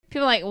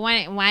People are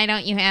like, why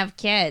don't you have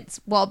kids?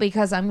 Well,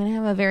 because I'm going to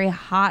have a very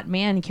hot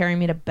man carry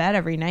me to bed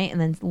every night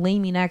and then lay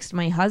me next to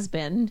my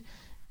husband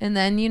and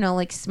then,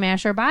 like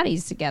smash our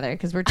bodies together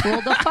because we're too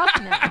old to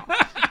fuck now.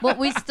 But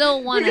we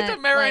still want to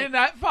marry and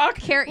not fuck.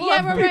 Right. We'll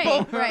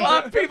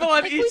have people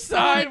on each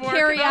side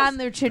carry on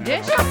their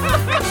tradition.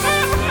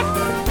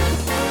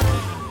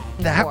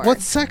 What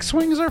sex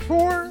swings are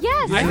for?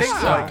 Yes, I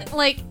think so.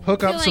 Like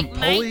hook up some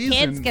pulleys. My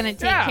kid's gonna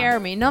take care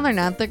of me. No, they're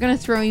not. They're gonna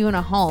throw you in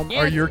a home.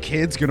 Are your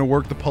kids gonna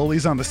work the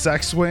pulleys on the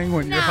sex swing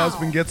when your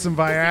husband gets some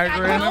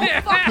Viagra in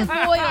them? Fucking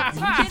loyalty.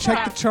 You need to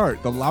check the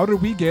chart. The louder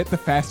we get, the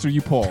faster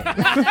you pull.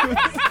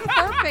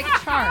 Perfect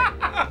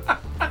chart.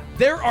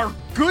 There are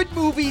good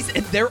movies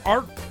and there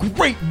are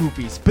great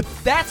movies, but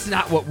that's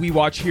not what we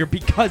watch here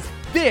because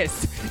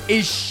this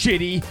is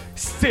shitty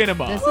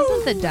cinema. This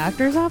isn't the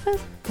doctor's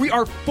office? We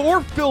are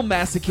 4 film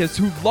masochists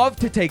who love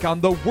to take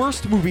on the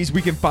worst movies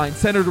we can find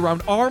centered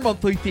around our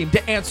monthly theme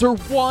to answer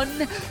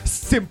one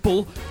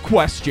simple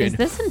question. Is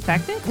this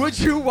infected? Would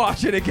you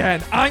watch it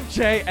again? I'm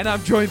Jay, and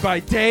I'm joined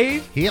by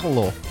Dave.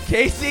 Hello.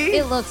 Casey.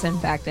 It looks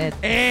infected.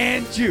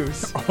 And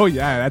Juice. Oh,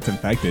 yeah, that's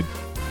infected.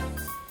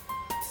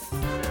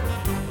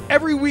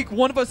 Every week,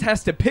 one of us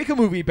has to pick a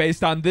movie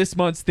based on this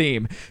month's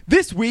theme.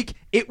 This week,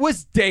 it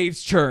was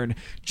Dave's turn.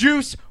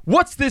 Juice,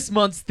 what's this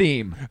month's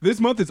theme? This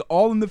month is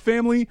all in the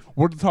family.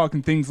 We're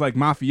talking things like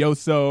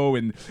mafioso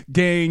and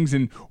gangs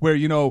and where,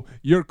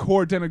 your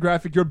core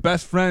demographic, your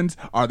best friends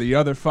are the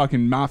other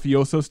fucking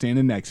mafioso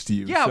standing next to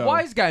you. Yeah, so.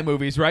 wise guy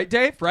movies, right,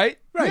 Dave? Right,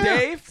 Yeah.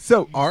 Dave?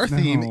 So our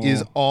theme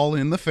is all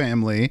in the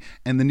family,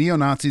 and the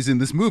neo-Nazis in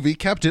this movie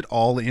kept it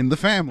all in the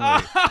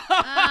family.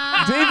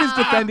 Dave is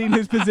defending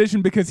his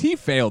position because he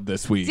failed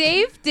this week.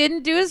 Dave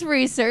didn't do his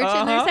research,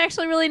 and there's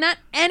actually really not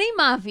any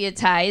mafia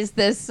ties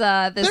this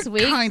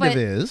week. Kind of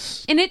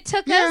is. And it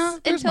took us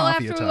until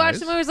after we watched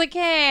the movie. I was like,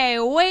 hey,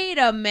 wait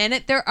a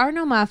minute. There are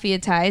no mafia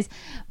ties.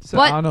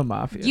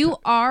 You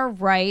are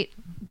right.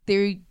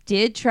 They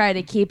did try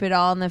to keep it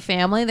all in the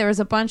family. There was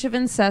a bunch of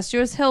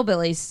incestuous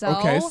hillbillies.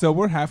 So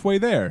we're halfway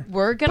there.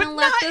 We're going to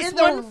let this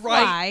one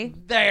fly.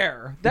 Right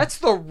there. That's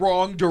the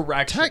wrong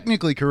direction.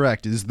 Technically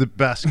correct is the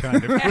best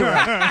kind of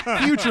correct.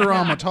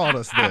 Futurama taught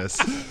us this.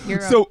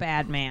 You're a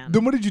bad man.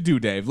 Then what did you do,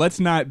 Dave? Let's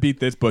not beat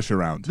this bush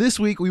around. This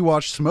week we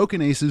watched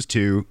Smokin' Aces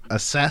 2,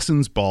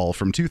 Assassin's Ball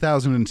from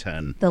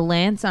 2010. The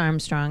Lance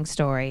Armstrong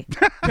story.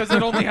 Because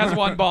it only has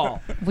one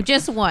ball.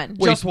 Just one.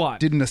 Wait, Just one.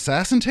 Did an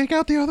assassin take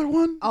out the other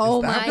one? Oh,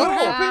 Is that my what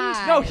God. happened?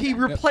 No, he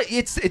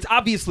replaced. It's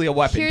obviously a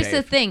weapon. Here's Dave.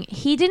 the thing.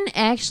 He didn't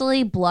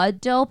actually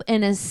blood dope.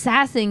 An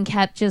assassin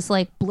kept just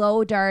like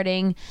blow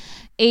darting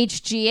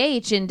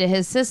HGH into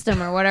his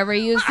system or whatever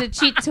he used to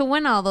cheat to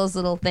win all those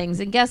little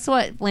things. And guess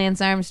what, Lance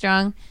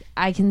Armstrong?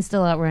 I can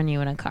still outrun you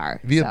in a car.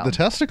 Via the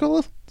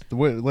testicle?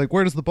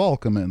 Where does the ball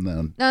come in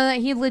then? No,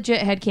 he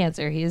legit had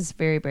cancer. He is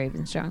very brave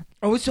and strong.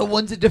 Oh, so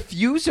one's a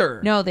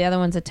diffuser. No, the other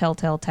one's a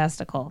telltale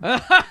testicle.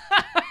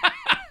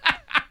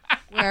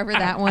 Wherever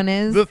that one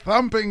is. The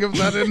thumping of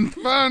that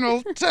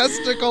infernal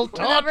testicle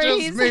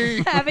touches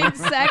me. Having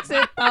sex,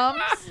 it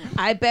thumps.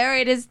 I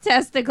buried his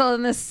testicle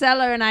in the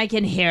cellar and I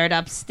can hear it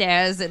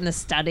upstairs in the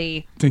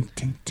study. Tink,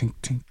 tink, tink,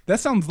 tink. That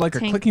sounds like a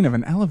clicking of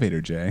an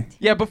elevator, Jay.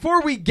 Yeah,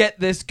 before we get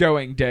this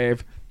going,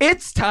 Dave,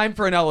 it's time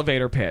for an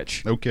elevator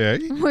pitch.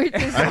 Okay. Where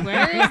is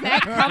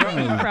that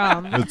coming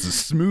from? It's a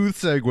smooth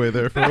segue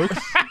there, folks.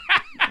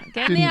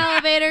 Get in the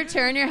elevator,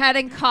 turn your head,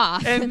 and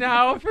cough. And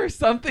now for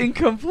something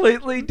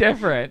completely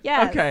different.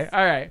 Yes. Okay,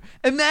 all right.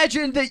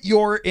 Imagine that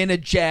you're in a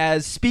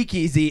jazz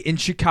speakeasy in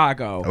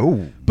Chicago.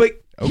 Oh.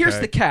 But here's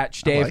Okay. the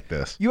catch, Dave. I like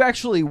this. You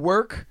actually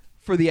work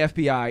for the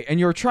FBI, and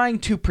you're trying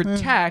to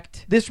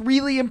protect this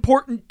really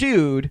important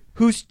dude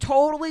who's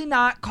totally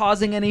not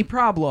causing any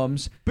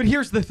problems. But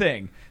here's the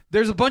thing.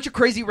 There's a bunch of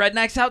crazy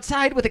rednecks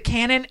outside with a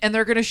cannon, and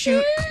they're going to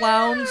shoot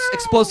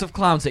explosive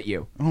clowns at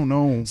you. Oh,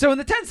 no. So in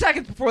the 10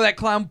 seconds before that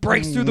clown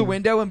breaks through the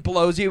window and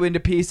blows you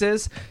into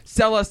pieces,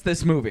 sell us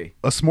this movie.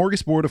 A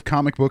smorgasbord of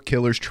comic book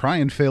killers try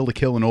and fail to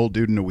kill an old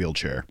dude in a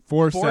wheelchair.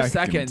 4 4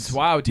 seconds.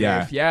 Wow,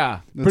 Dave.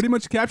 Yeah. Pretty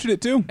much captured it,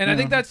 too. And I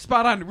think that's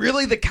spot on.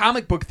 Really, the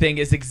comic book thing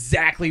is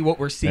exactly what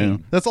we're seeing.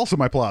 Yeah. That's also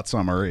my plot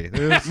summary.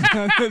 There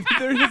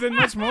isn't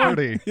much more.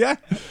 Yeah.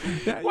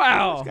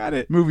 Wow. You got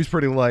it. Movie's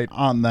pretty light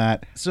on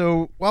that.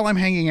 So while I'm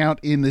hanging out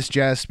in this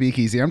jazz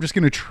speakeasy, I'm just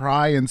going to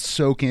try and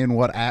soak in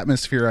what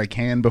atmosphere I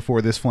can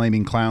before this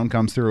flaming clown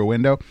comes through a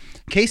window.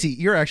 Casey,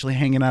 you're actually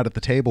hanging out at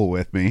the table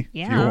with me.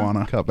 Yeah. If you want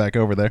to cut back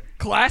over there.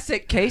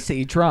 Classic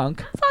Casey,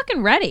 drunk.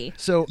 Fucking ready.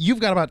 So you've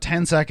got about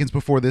 10 seconds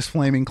before this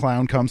flaming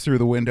clown comes through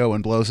the window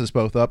and blows us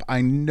both up.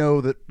 I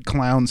know that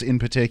clowns in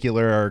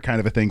particular are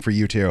kind of a thing for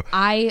you too.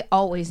 I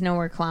always know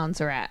where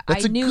clowns are at.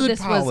 That's I a knew good this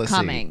policy. was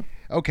coming.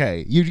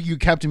 Okay, you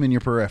kept him in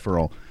your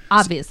peripheral.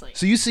 Obviously.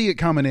 So you see it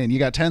coming in. You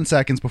got 10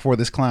 seconds before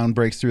this clown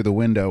breaks through the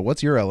window.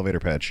 What's your elevator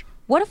pitch?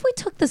 What if we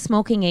took the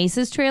Smoking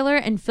Aces trailer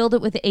and filled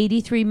it with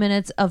 83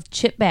 minutes of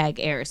chip bag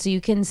air so you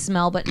can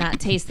smell but not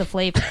taste the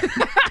flavor?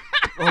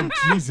 Oh,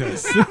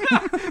 Jesus. 7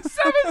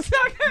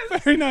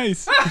 seconds. Very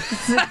nice.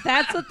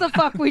 That's what the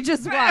fuck we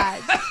just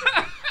watched.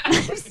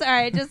 I'm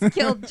sorry, I just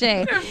killed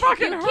Jay. It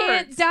fucking You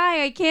can't hurts.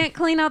 die. I can't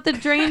clean out the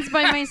drains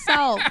by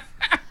myself.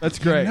 That's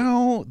great.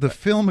 No, the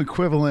film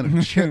equivalent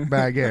of chick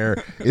bag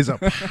air is a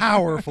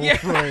powerful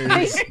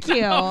phrase. Thank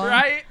you.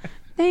 Right?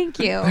 Thank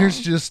you.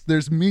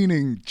 There's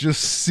meaning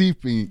just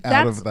seeping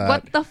out That's of that.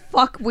 what the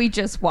fuck we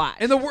just watched.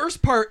 And the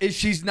worst part is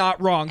she's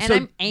not wrong. And so,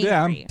 I'm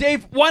angry. Yeah.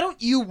 Dave, why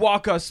don't you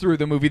walk us through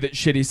the movie that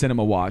Shitty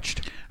Cinema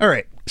watched? All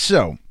right,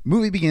 so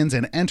movie begins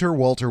and enter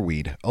Walter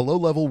Weed, a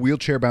low-level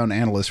wheelchair-bound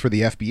analyst for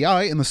the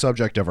FBI and the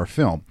subject of our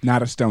film.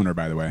 Not a stoner,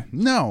 by the way.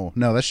 No,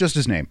 that's just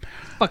his name.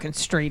 Fucking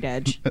straight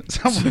edge.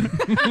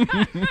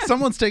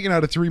 Someone's taken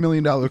out a $3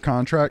 million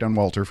contract on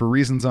Walter for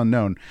reasons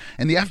unknown,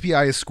 and the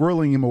FBI is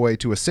squirreling him away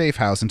to a safe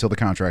house until the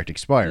contract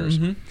expires.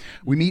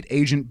 We meet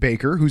Agent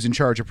Baker, who's in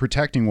charge of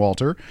protecting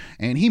Walter,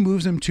 and he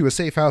moves him to a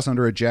safe house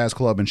under a jazz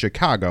club in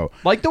Chicago.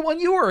 Like the one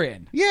you were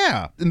in.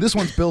 Yeah, and this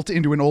one's built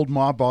into an old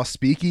mob boss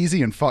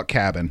speakeasy and fuck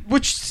cabin.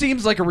 Which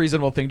seems like a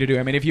reasonable thing to do.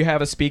 I mean, if you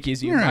have a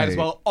speakeasy, you might as Right.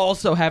 well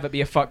also have it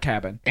be a fuck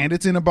cabin. And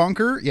it's in a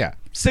bunker? Yeah.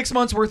 6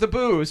 months worth of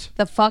booze.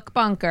 The fuck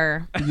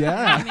bunker.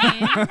 Yeah.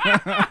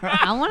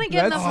 I want to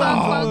get in the That's fuck a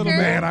bunker. little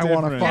Man, I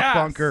want a Different. fuck Yes.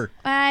 bunker.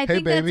 I Hey,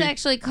 think baby. that's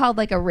actually called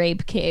like a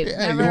rape cave.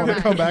 Yeah, Never you want to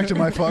mind. come back to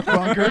my fuck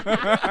bunker?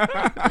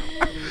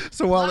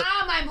 So while Mom,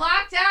 I'm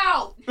locked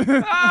out.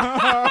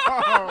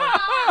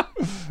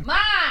 Mom.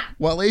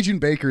 While Agent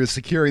Baker is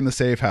securing the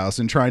safe house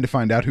and trying to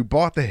find out who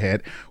bought the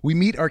hit, we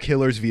meet our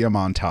killers via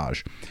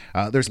montage.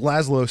 There's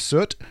Laszlo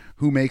Soot,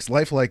 who makes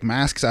lifelike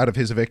masks out of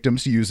his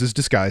victims to use as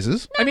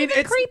disguises. I mean,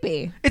 It's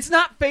creepy. it's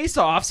not face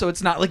off, so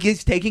it's not like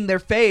he's taking their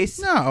face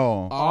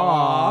No.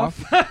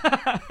 off.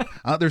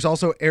 There's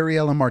also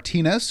Ariela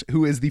Martinez,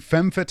 who is the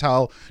femme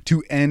fatale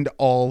to end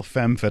all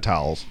femme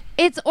fatales.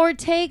 It's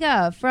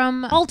Ortega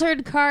from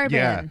Altered Carbon.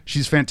 Yeah,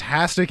 she's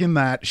fantastic in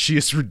that. She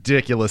is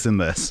ridiculous in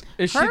this.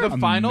 Is she Her the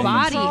final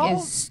body Fatale?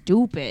 is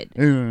stupid.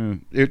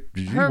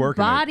 She's Her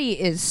working it. body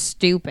is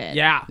stupid.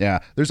 Yeah. Yeah.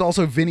 There's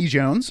also Vinnie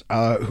Jones,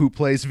 who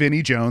plays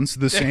Vinnie Jones,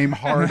 the same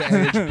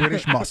hard-edged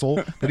British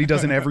muscle that he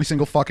does in every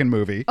single fucking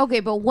movie.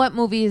 Okay, but what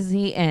movie is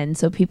he in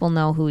so people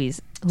know who he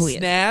is?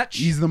 Snatch.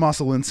 He's the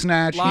muscle in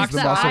Snatch. Lock, He's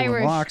the Stock. muscle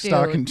Irish in Lock,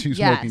 Stock, dude. and Two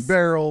Yes. Smoking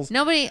Barrels.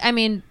 Nobody, I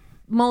mean,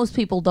 most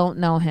people don't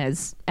know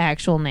his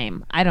actual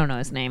name. I don't know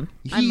his name.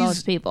 I'm He's-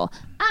 most people.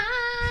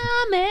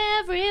 I'm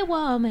every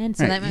woman.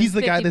 So Right, that means he's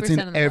the guy that's 50%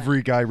 in of the every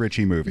world. Guy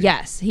Ritchie movie.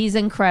 Yes, he's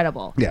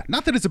incredible. Yeah,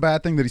 not that it's a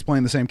bad thing that he's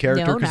playing the same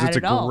character, No, because not it's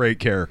a at all. great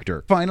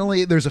character.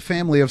 Finally, there's a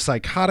family of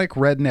psychotic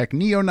redneck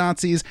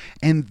neo-Nazis,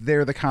 and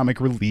they're the comic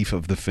relief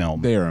of the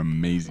film. They are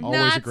amazing.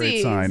 Always a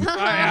great sign.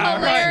 Yeah,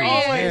 Hilarious.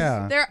 always.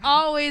 Yeah. They're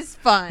always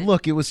fun.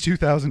 Look, it was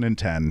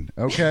 2010,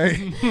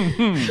 okay?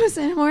 It was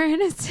a more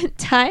innocent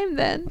time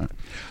then.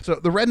 So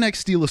the rednecks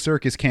steal a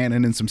circus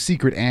cannon and some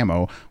secret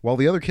ammo, while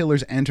the other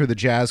killers enter the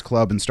jazz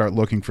club and start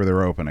looking for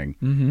their opening.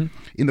 Mm-hmm.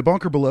 In the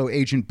bunker below,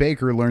 Agent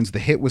Baker learns the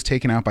hit was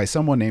taken out by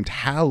someone named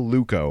Hal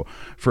Luco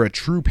for a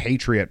True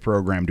Patriot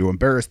program to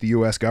embarrass the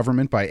U.S.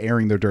 government by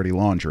airing their dirty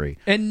laundry.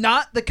 And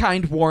not the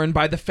kind worn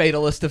by the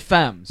fatalist of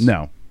femmes.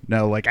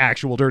 No, like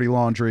actual dirty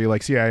laundry,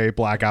 like CIA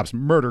Black Ops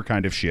murder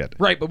kind of shit.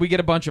 Right, but we get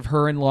a bunch of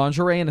her in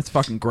lingerie, and it's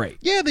fucking great.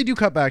 Yeah, they do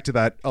cut back to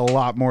that a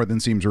lot more than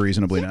seems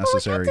reasonably But we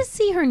necessary. got to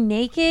see her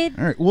naked.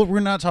 All right, well,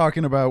 we're not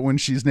talking about when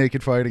she's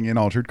naked fighting in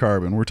Altered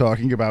Carbon. We're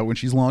talking about when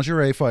she's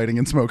lingerie fighting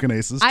in Smokin'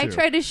 Aces, I too.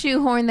 tried to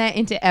shoehorn that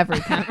into every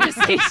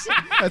conversation.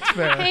 That's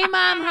fair. Hey,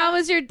 Mom, how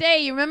was your day?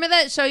 You remember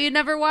that show you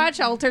never watched,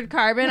 Altered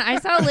Carbon? I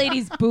saw a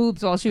lady's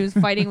boobs while she was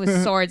fighting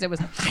with swords. It was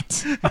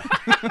hot.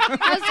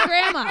 How's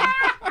Grandma?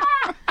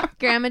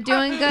 Grandma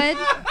doing good?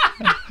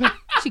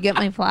 She get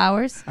my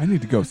flowers? I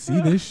need to go see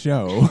this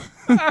show.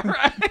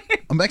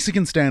 A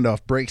Mexican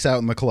standoff breaks out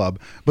in the club,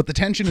 but the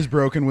tension is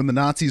broken when the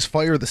Nazis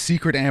fire the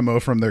secret ammo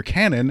from their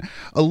cannon,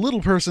 a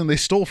little person they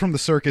stole from the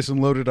circus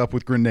and loaded up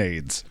with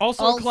grenades.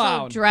 Also, Also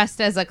clown.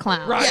 dressed as a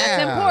clown. Right. That's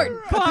Yeah.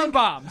 important. Clown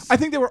bombs. I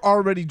think they were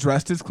already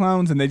dressed as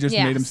clowns, and they just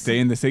made them Yes. stay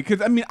in the same.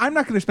 Because I mean, I'm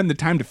not going to spend the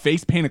time to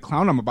face paint a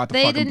clown I'm about to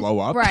They fucking didn't blow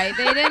up. Right.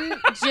 They didn't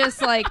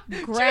just like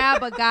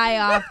grab a guy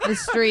off the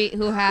street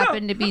who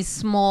happened to be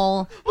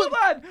small. Hold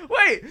on.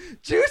 Wait.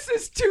 Juice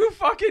is too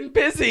fucking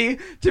busy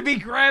to be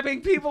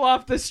grabbing people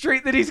off the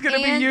street that he's going to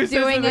be And using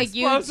doing as a an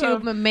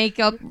explosive. YouTube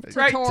makeup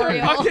Right, to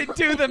tutorial. fucking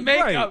do the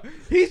makeup.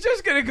 He's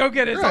just going to go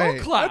get his own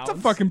Right. clowns. That's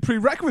a fucking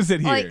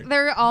prerequisite here. Like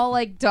they're all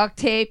like duct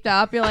taped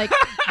up. You're like,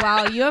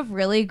 wow, you have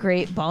really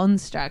great bone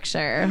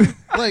structure.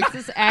 Like,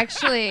 This is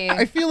actually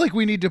I feel like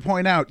we need to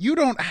point out, you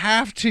don't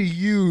have to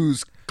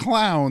use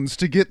clowns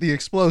to get the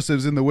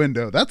explosives in the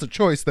window. That's a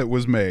choice that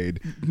was made.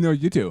 no,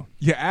 you do.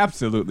 You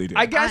absolutely do.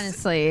 I guess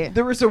honestly.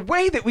 there is a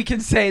way that we can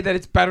say that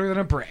it's better than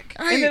a brick.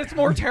 And that it's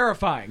more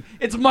terrifying.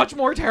 It's much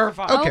more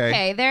terrifying.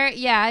 Okay. There.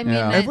 Yeah, I mean,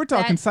 Yeah. that- If we're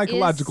talking that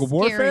psychological is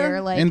warfare,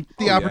 scarier, like, And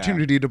the Oh, yeah.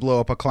 opportunity to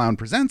blow up a clown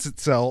presents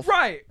itself.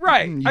 Right.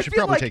 You I should feel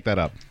probably like, take that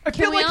up. I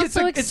can feel we like it's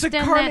also a extend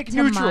karmic that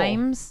to neutral.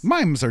 mimes?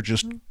 Mimes are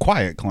just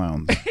quiet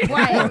clowns.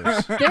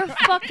 Right. They're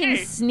fucking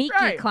sneaky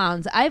Right.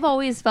 clowns. I've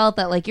always felt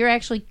that like you're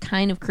actually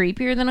kind of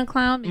creepier than a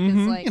clown?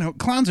 Because like, You know,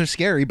 clowns are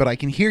scary, but I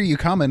can hear you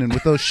coming, and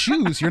with those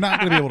shoes, you're not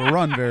going to be able to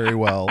run very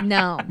well.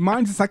 no.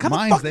 Mine's just like, how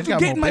Mine's, the fuck they've did you got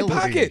get in my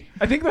mobility. pocket?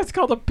 I think that's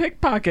called a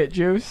pickpocket,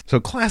 Juice. So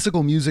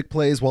classical music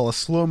plays while a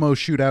slow-mo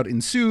shootout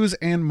ensues,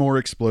 and more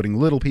exploding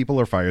little people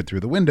are fired through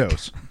the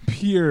windows.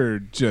 Pure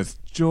just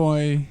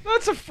joy.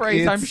 That's a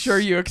phrase I'm It's- sure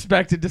you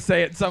expected to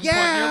say at some point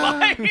in your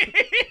life.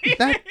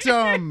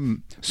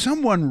 That,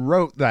 someone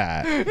wrote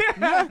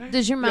that.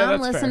 Does your mom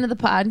that's listen fair. to the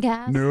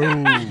podcast?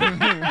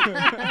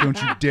 No.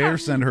 Don't you dare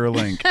send her a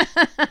link.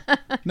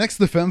 Next,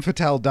 the femme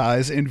fatale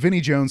dies, and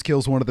Vinnie Jones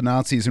kills one of the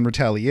Nazis in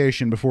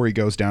retaliation before he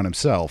goes down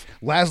himself.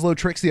 Laszlo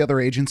tricks the other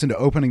agents into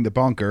opening the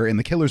bunker, and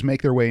the killers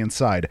make their way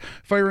inside,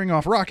 firing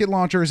off rocket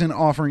launchers and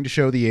offering to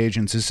show the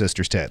agents his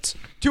sister's tits.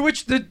 To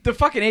which the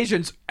fucking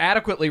agents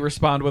adequately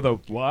respond with a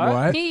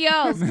what? He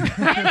yells, "Hey,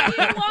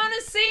 do you want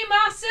to see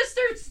my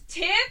sister's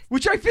tits?"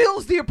 Which I feel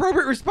is the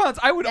appropriate response.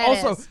 I would That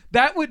also is.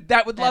 that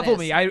would level is.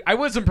 me. I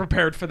wasn't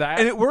prepared for that.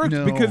 And it worked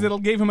No. because it'll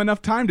give him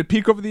enough time to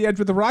peek over the edge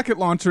with the rocket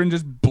launcher and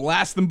just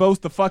blast them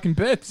both to fucking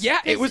bits. yeah,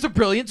 it was a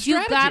brilliant You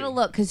strategy. gotta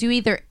look, because you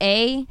either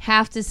A,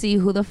 have to see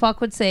who the fuck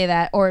would say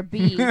that, or B,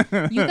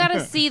 you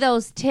gotta see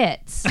those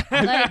tits.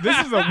 Like,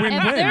 This is a if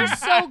win-win. they're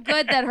so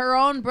good that her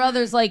own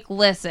brother's like,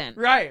 listen,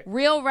 Right.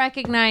 real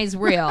recognize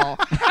real.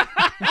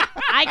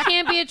 I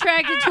can't be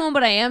attracted to him,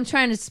 but I am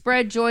trying to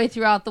spread joy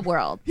throughout the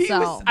world. He so.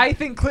 was, I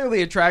think,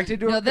 clearly attracted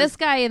to No, him. this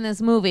guy in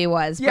this movie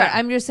was, Yeah. but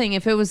I'm just saying,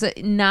 if it was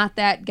not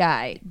that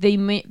guy,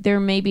 there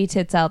may be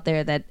tits out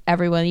there that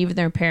everyone, even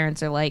their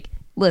parents, are like,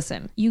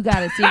 listen, you got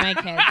to see my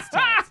kid's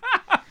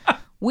tits.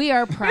 We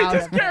are proud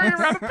just of carrying this.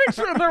 around a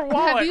picture of their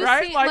wallet, you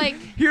right? seen, like, like-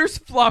 here's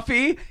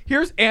Fluffy.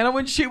 Here's Anna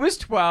when she was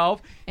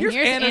 12. And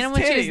here's Anna's Anna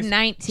when she was titties.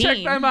 19.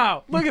 Check them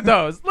out. Look at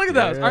those. Look at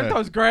those. Yeah. Aren't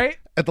those great?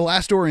 At the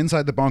last door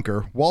inside the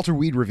bunker, Walter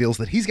Weed reveals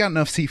that he's got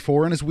enough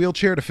C4 in his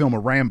wheelchair to film a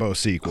Rambo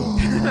sequel.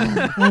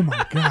 Oh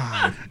my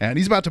god. And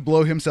he's about to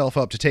blow himself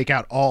up to take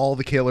out all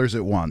the killers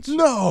at once.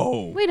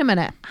 No. Wait a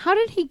minute. How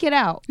did he get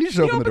out? He just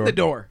He opened opened the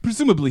door.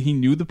 Presumably he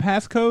knew the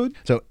passcode.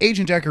 So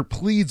Agent Decker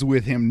pleads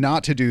with him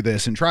not to do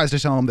this and tries to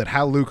tell him that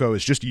Hal Luco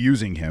is just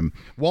using him.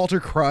 Walter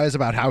cries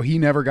about how he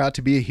never got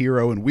to be a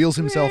hero and wheels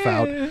himself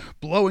out,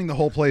 blowing the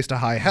whole place to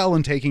high hell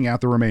and taking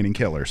out the remaining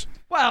killers.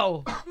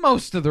 Well,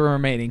 most of the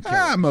remaining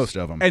killers. Most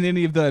of them. And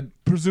any of the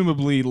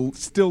presumably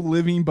still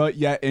living but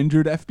yet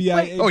injured FBI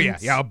Wait. agents. Oh,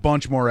 yeah. A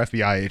bunch more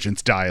FBI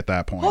agents die at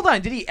that point. Hold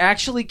on. Did he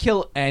actually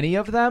kill any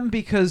of them?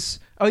 Because,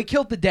 he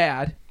killed the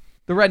dad,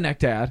 the redneck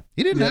dad.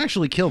 He didn't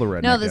actually kill the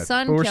redneck No, the dad,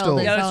 son but we're killed still-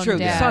 his Yeah, that's own true. The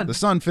dad. son- The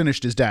son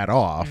finished his dad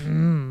off.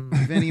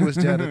 Vinny was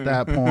dead at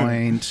that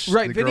point.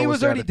 Right, The Vinny girl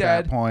was dead already at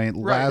that dead. point.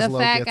 Right. The Laszlo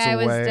fat gets guy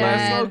was away.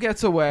 dead. Laszlo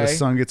gets away. The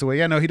son gets away.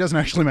 Yeah, no, he doesn't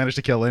actually manage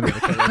to kill any of the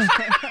killers.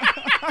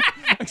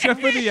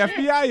 Except for the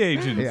FBI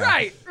agents.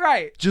 Yeah.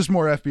 Right. Just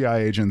more FBI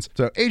agents.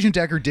 So Agent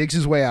Decker digs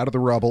his way out of the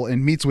rubble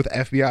and meets with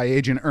FBI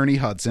agent Ernie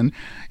Hudson.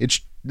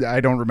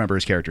 I don't remember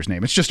his character's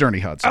name. It's just Ernie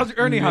Hudson.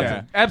 Ernie Yeah.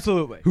 Hudson.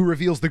 Absolutely. Who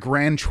reveals the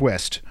grand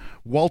twist.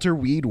 Walter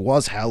Weed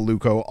was Hal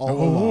Luco all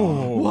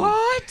along.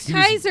 What?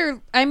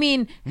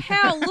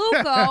 Hal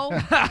Luco.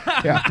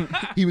 Yeah.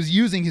 He was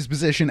using his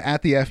position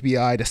at the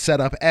FBI to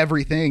set up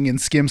everything and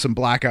skim some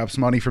Black Ops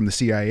money from the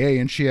CIA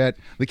and shit.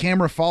 The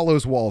camera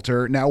follows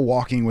Walter, now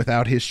walking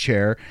without his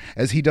chair,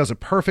 as he does a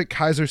perfect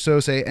Kaiser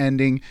Sose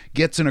ending,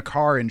 gets in a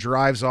car and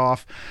drives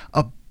off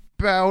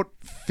about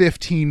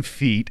 15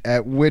 feet,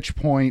 at which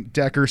point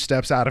Decker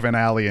steps out of an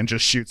alley and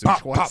just shoots him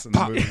twice in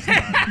the movie's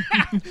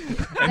time.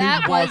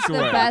 That was walks the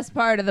away. best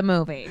part of the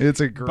movie. It's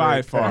a great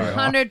By far.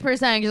 payoff.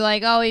 100%. You're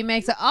like, oh, he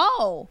makes it.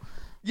 Oh.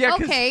 Yeah,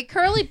 'cause- Okay,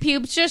 curly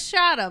pubes just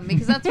shot him,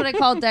 because that's what I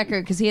call Decker,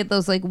 because he had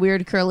those like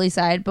weird curly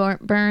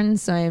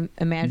sideburns. So I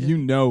imagine, You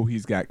know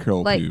he's got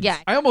curl like, pubes. yeah,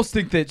 I almost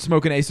think that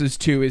Smokin' Aces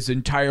 2 is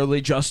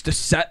entirely just to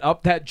set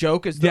up that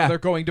joke, as though Yeah. they're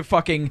going to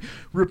fucking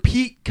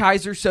repeat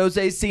Kaiser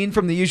Soze's scene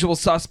from The Usual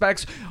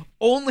Suspects,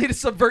 only to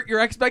subvert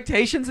your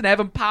expectations and have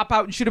him pop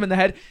out and shoot him in the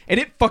head, and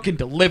it fucking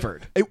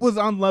delivered. It was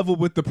on level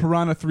with the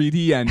Piranha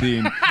 3D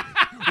ending,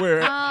 where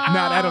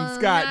not Adam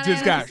Scott not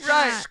just Adam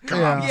got.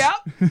 Scott. Yeah.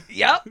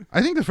 Yep.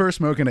 I think the first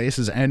Smokin'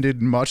 Aces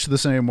ended much the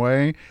same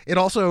way. It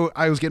also,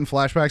 I was getting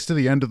flashbacks to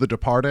the end of The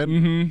Departed.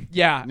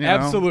 Yeah, know?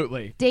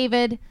 absolutely.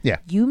 David, Yeah.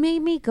 you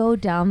made me go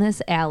down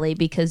this alley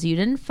because you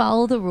didn't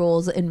follow the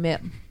rules and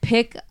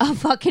pick a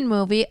fucking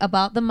movie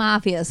about the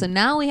mafia. So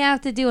now we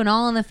have to do an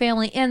All in the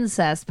Family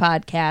incest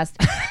podcast.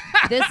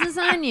 This is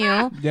on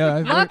you. Yeah,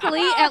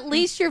 Luckily, at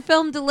least your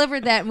film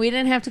delivered that, and we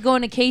didn't have to go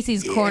into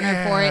Casey's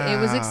corner for it. It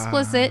was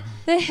explicit.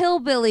 The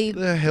hillbilly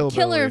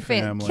killer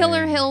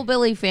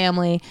hillbilly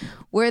family,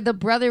 where the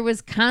brother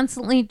was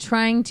constantly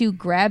trying to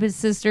grab his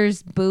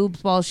sister's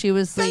boobs while she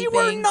was They sleeping.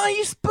 were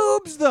nice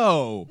boobs,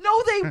 though.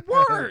 No, they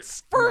weren't.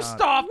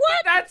 First off,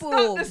 that's not the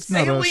boobs?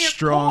 Not salient a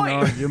strong point.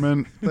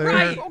 argument there.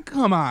 Right. Oh,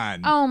 come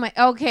on. Oh my,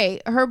 okay.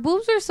 Her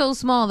boobs are so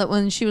small that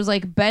when she was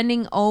like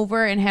bending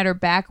over and had her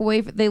back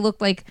away, they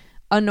looked like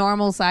a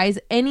normal size.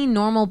 Any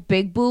normal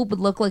big boob would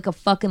look like a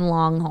fucking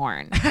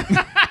longhorn.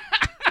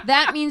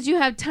 that means you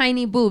have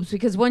tiny boobs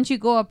because once you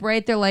go up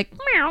right, they're like,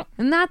 meow.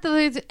 And not that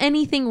there's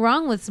anything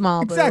wrong with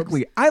small boobs.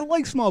 Exactly. I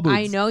like small boobs.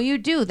 I know you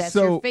do. That's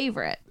So- your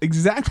favorite.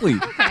 Exactly.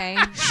 Okay.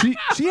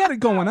 She had it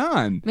going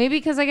on. Maybe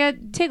because I got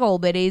tiggle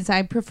bitties,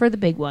 I prefer the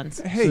big ones.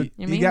 Hey, I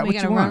you mean, got we what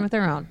gotta you run want. with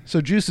their own.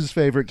 So Juice's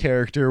favorite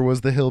character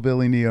was the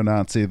hillbilly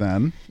neo-Nazi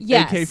then.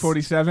 Yes.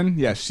 AK-47.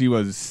 Yes, she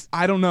was.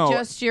 I don't know.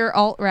 Just your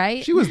alt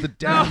right. She was the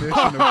definition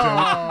of dope.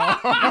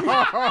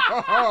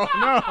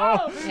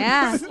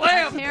 Yeah.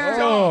 Slam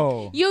Terrible.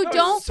 Oh. You That was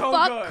don't so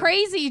fuck good.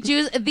 crazy,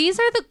 Juice. These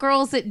are the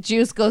girls that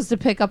Juice goes to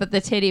pick up at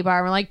the titty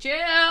bar. We're like, Juice.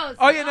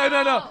 Oh yeah,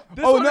 no.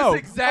 This Oh, one no. is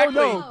exactly.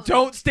 Oh, no.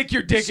 Don't stick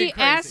your dick in She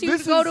crazy. asks you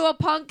This to go is- to a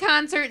punk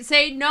concert and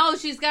say, no,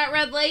 she's got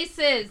red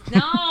laces.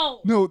 No.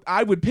 No,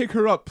 I would pick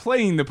her up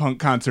playing the punk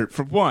concert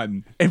for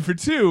one, and for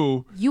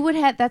two, You would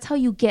have, that's how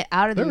you get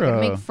out of there. You They're,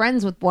 gotta make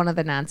friends with one of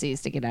the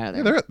Nazis to get out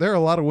of there. There are a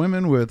lot of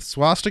women with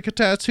swastika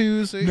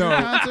tattoos at no, your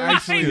concerts.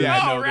 actually,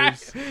 yeah, no,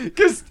 there's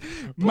Because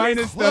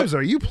minus Clubs the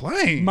are you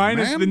playing?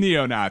 minus man? the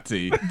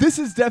neo-Nazi. This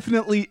is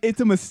definitely it's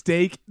a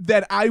mistake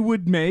that I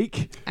would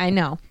make I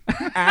know.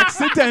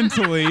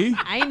 accidentally.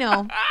 I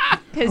know.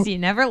 Because you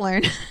never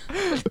learn.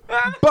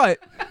 But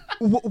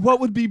what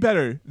would be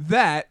better,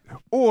 that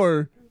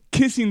or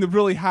kissing the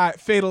really hot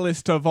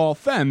fatalist of all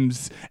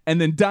femmes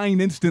and then dying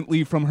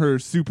instantly from her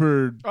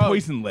super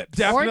poison lips?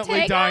 definitely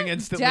Ortega? dying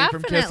instantly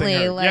from kissing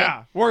Definitely, her. like-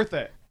 Yeah, worth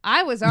it.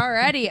 I was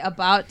already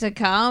about to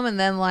come, and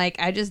then, like,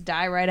 I just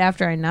die right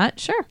after I nut.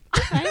 Sure.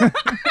 Okay.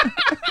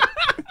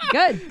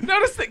 Good.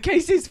 Notice that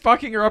Casey's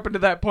fucking her up into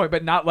that point,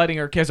 but not letting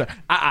her kiss her.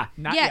 Not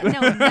Yeah, yet. no,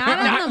 not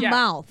on the yet.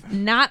 mouth.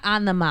 Not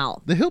on the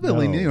mouth. The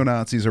hillbilly No.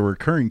 neo-Nazis are a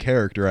recurring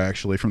character,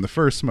 actually, from the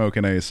first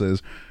Smokin'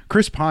 Aces.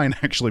 Chris Pine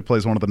actually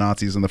plays one of the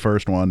Nazis in the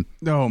first one.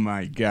 Oh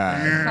my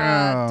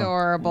god.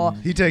 Adorable.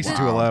 He takes it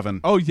to 11.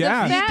 Oh The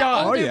yeah. fat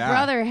does. older Oh, yeah.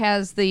 brother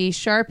has the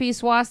Sharpie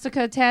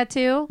swastika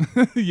tattoo.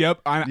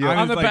 Yep.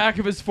 On the back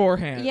of his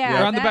forehand.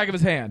 Yeah, Or on the that- back of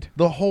his hand.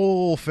 The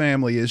whole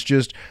family is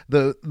just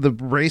the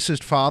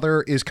racist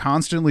father is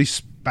constantly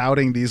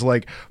spouting these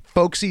like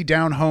folksy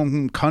down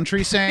home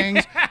country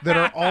sayings that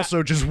are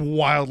also just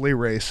wildly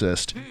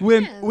racist.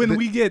 When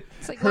we get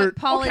It's like her what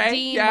Paula okay,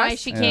 Dean, yes. why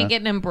she can't get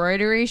an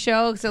embroidery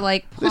show. So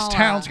like, This Paula,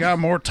 town's got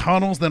more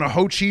tunnels than a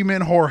Ho Chi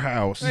Minh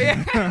whorehouse.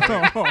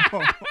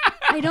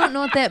 I don't know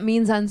what that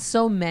means on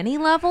so many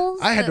levels.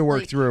 I had that, to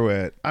work like, through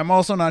it. I'm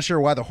also not sure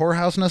why the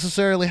whorehouse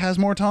necessarily has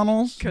more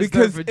tunnels. because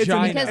their it's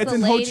vagina. in, Because it's the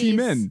in Ho Chi ladies,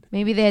 Minh.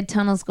 maybe they had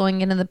tunnels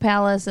going into the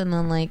palace, and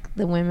then like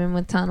the women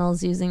with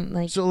tunnels using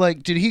like. So,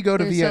 like, did he go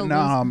to They're so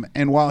Vietnam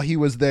and while he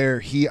was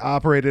there, he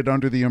operated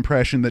under the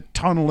impression that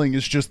tunneling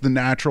is just the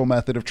natural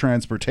method of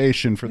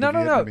transportation for the No.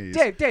 Vietnamese?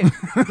 Dave.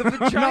 The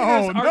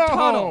vaginas are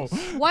tunnels.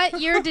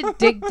 What year did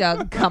Dig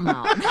Dug come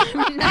out?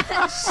 I'm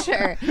not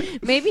sure.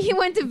 Maybe he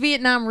went to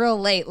Vietnam real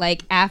late,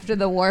 like after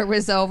the war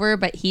was over,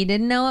 but he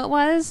didn't know it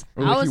was.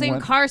 Or I if was he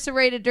went-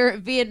 incarcerated during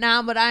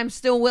Vietnam, but I'm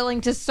still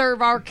willing to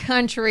serve our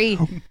country.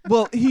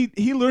 Well,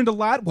 he learned a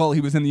lot while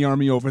he was in the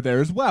army over there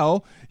as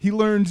well. He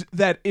learned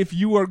that if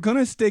you are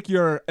gonna stick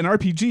an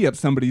RPG up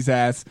somebody's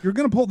ass, you're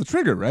gonna pull the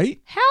trigger, right?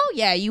 Hell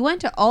yeah, you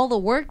went to all the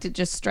work to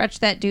just stretch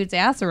that dude's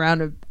ass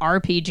around an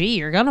RPG.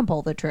 You're gonna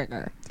pull the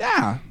trigger.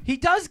 Yeah. He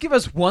does give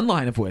us one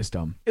line of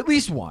wisdom, at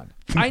least one.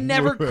 I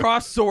never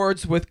cross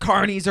swords with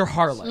carnies or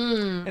harlots.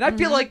 And I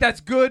feel like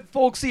that's good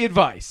folksy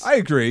advice. I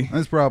agree.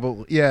 That's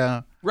probably,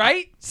 yeah.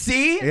 Right?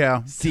 See?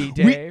 Yeah. See,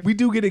 Dave? We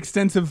do get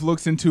extensive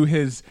looks into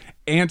his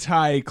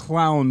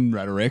anti-clown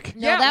rhetoric.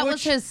 No, that was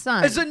which his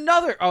son. is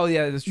another... Oh,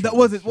 yeah, that's true. That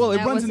was it. Well, it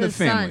That runs was in the his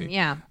son, family.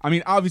 yeah. I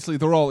mean, obviously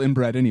they're all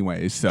inbred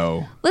anyways,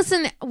 so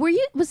Listen,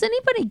 was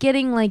anybody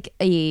getting like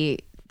a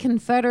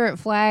Confederate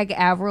flag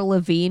Avril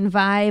Lavigne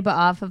vibe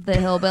off of the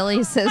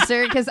Hillbilly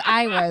Sister? Because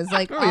I was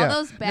like, all yeah.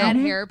 those bad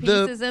No, hair the-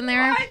 pieces in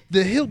there.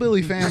 The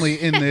hillbilly family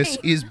in this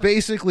is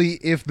basically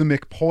if the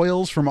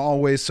McPoyles from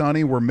Always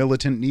Sunny were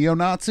militant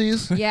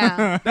neo-Nazis.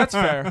 Yeah, That's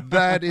fair.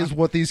 That is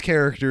what these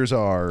characters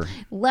are.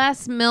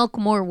 less milk,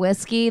 more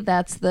whiskey.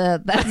 That's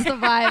the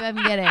vibe I'm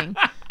getting.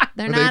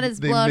 They're Or not they- as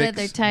they bloated. mix-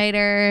 They're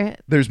tighter.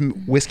 There's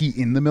whiskey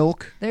in the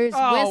milk. There's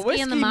Oh,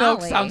 whiskey in the milk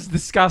Molly. sounds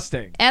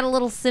disgusting. Add a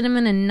little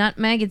cinnamon and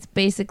nutmeg. It's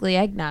basically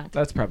eggnog.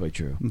 That's probably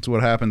true. That's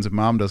what happens if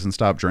mom doesn't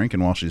stop drinking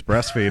while she's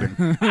breastfeeding.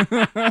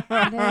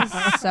 That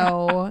is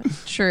so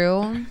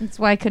true. That's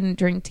why I couldn't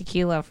drink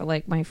tequila for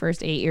like my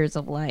first 8 years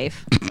of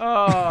life.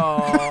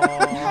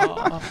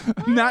 Oh.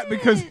 not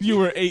because you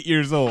were 8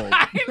 years old. All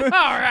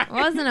right. I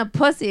wasn't a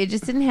pussy. I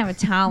just didn't have a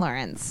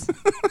tolerance.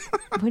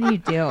 What do you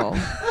do?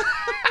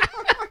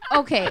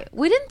 Okay,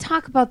 we didn't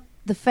talk about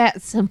the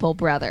fat simple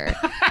brother.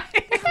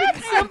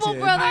 Simple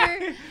brother,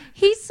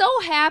 he's so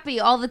happy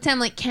all the time.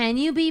 Like, can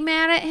you be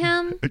mad at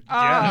him?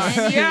 Yes.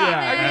 Can you be Yeah,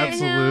 mad at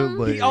him?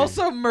 Absolutely. He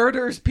also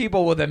murders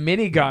people with a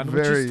minigun, which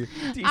Very- is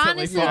decently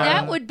Honestly, fun.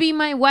 that would be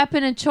my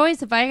weapon of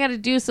choice if I got to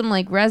do some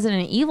like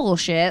Resident Evil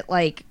shit.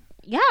 Like,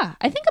 Yeah,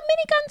 I think a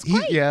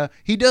minigun's great.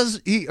 He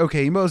does.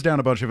 He mows down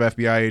a bunch of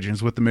FBI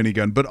agents with the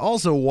minigun, but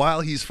also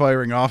while he's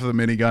firing off the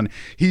minigun,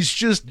 he's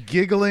just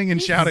giggling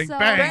and shouting, so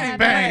bang, happy.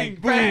 bang,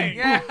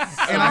 bang.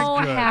 So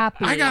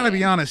happy. I gotta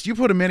be honest, you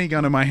put a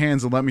minigun in my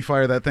hands and let me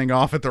fire that thing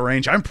off at the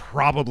range, I'm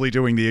probably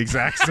doing the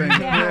exact same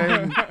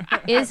thing.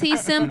 Is he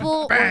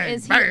simple Bang, or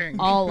is he bang.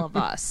 all of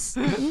us?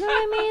 You know what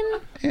I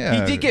mean?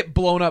 Yeah. He did get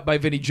blown up by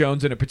Vinnie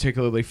Jones in a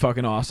particularly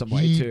fucking awesome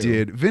way, He too.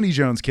 did. Vinnie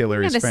Jones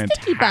Killer is Got a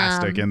sticky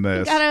fantastic bomb. in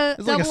this. He got a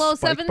It's like a 007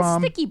 spike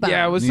bomb. sticky bomb.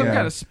 Yeah, it was some Yeah.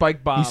 kind of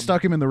spike bomb. He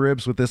stuck him in the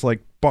ribs with this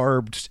like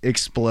barbed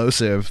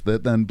explosive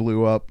that then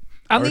blew up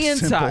On our the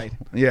simple- inside.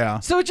 Yeah.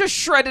 So it just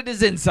shredded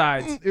his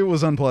insides. It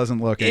was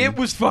unpleasant looking. It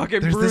was fucking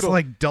There's brutal. this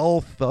like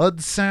dull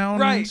thud sound.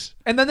 Right.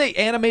 And then they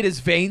animate his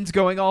veins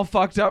going all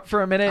fucked up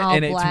for a minute, All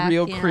and black, it's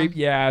real yeah. creep.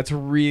 Yeah, it's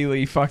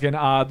really fucking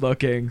odd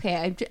looking.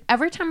 Okay,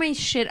 every time I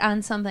shit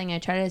on something, I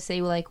try to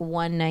say like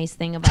one nice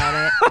thing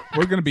about it.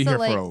 We're gonna be So, here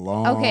like, for a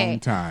long okay.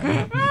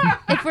 time.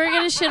 If we're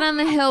gonna shit on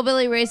the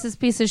hillbilly racist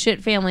piece of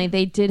shit family,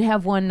 they did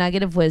have one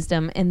nugget of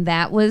wisdom, and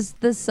that was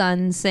the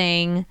son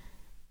saying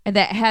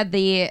that had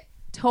the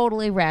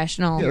totally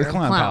rational Yeah, the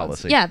clown clowns.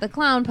 policy. Yeah, the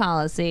clown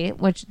policy,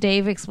 which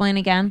Dave explain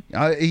again.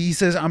 He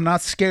says, I'm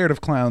not scared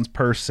of clowns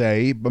per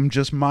se. I'm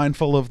just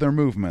mindful of their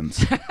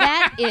movements.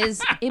 That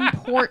is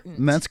important.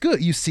 And that's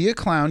good. You see a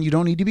clown, you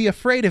don't need to be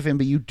afraid of him,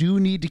 but you do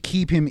need to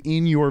keep him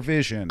in your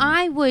vision.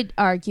 I would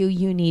argue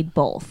you need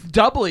both.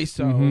 Doubly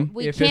so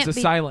We if can't it's a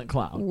be- silent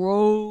clown.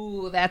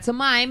 Whoa, that's a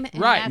mime.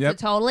 And Right, That's yep. a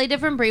totally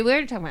different breed. We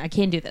were talking about, I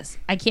can't do this.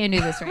 I can't do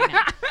this right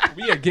now.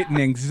 We are getting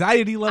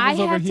anxiety I levels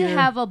over have here. to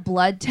have a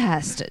blood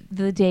test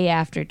the day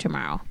after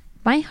tomorrow.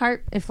 My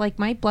heart, if like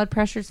my blood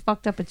pressure's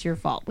fucked up, it's your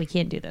fault. We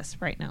can't do this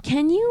right now.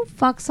 Can you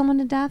fuck someone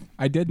to death?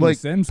 I did like,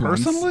 Miss Sims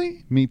once.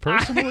 personally? Me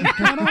personally?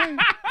 Can I?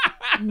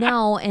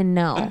 No and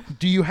no.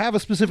 Do you have a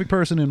specific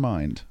person in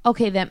mind?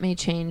 Okay, that may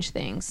change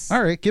things.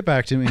 All right, get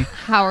back to me.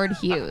 Howard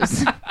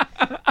Hughes.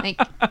 Like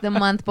the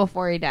month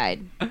before he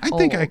died. I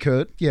think I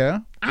could. Yeah.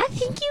 I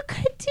think you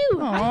could too.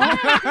 Yeah.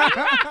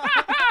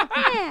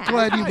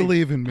 Glad you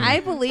believe in me. I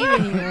believe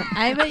in you.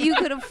 I bet you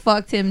could have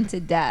fucked him to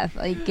death.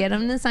 Like, get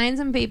him to sign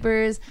some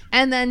papers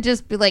and then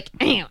just be like,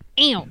 ew,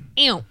 ew,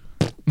 ew.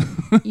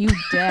 You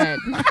dead.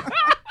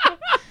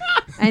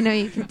 I know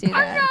you could do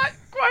that. Not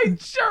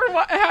quite sure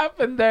what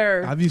happened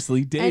there.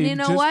 Obviously, Dave. And you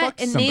know just what?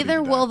 fucked And somebody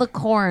neither to will death. the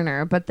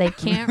coroner, but they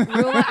can't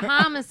rule it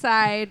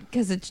homicide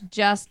because it's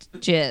just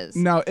jizz.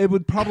 No, it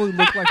would probably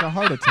look like a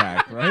heart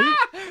attack, right?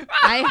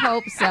 I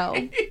hope so.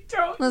 I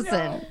don't Listen,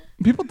 know.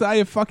 People die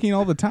of fucking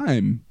all the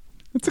time.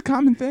 It's a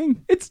common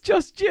thing, It's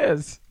just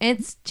jizz.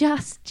 it's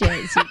just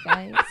jizz, you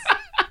guys.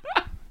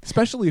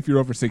 especially if you're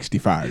over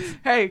 65.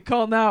 Hey,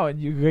 call now and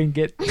you can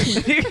get,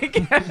 you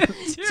can get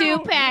Two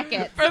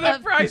packets for the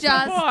of price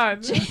just of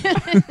one.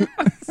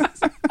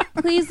 jizz.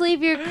 Please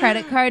leave your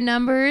credit card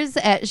numbers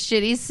at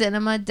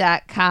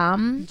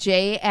shittycinema.com,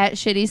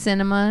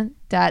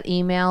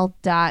 j@shittycinema.email.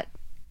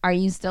 Are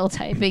you still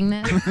typing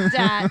this?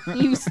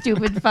 You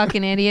stupid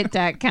fucking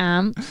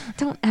idiot.com.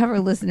 Don't ever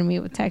listen to me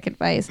with tech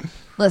advice.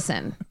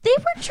 Listen, they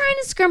were trying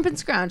to scrump and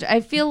scrounge.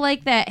 I feel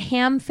like that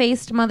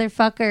ham-faced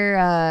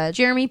motherfucker,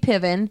 Jeremy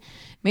Piven,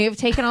 may have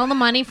taken all the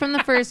money from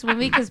the first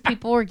movie because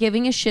people were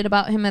giving a shit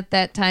about him at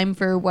that time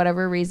for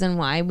whatever reason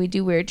why we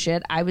do weird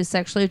shit. I was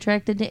sexually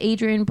attracted to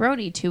Adrian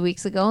Brody 2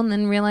 weeks ago and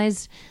then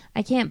realized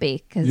I can't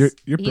be because You're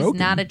he's broken.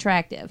 not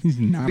attractive. He's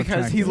not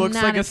Because he attractive. looks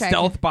Not like a attractive.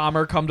 stealth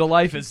bomber come to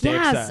life, as Dave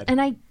Yes, said.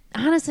 and I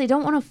honestly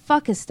don't want to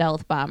fuck a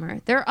stealth bomber.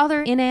 There are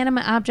other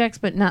inanimate objects,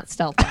 but not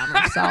stealth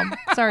bombers. So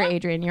sorry,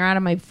 Adrian, you're out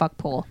of my fuck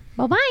pool.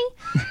 Bye bye.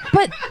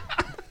 But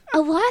a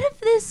lot of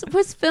this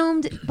was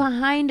filmed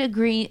behind a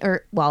green,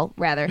 or well,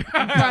 rather in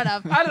front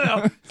of. I don't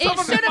know. Some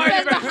of should it have might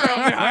have been been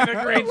filmed behind a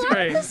green A lot of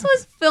screen. this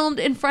was filmed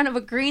in front of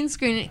a green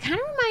screen. It kind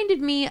of reminded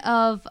me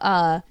of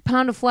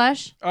Pound of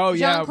Flesh. Oh,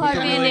 yeah, Jean-Claude with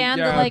the Van really- Damme,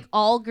 yeah. the like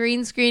all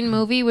green screen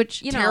movie,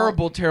 which you know,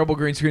 Terrible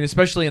green screen,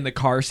 especially in the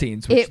car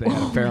scenes, which they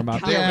had a fair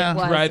amount. God, They Yeah. it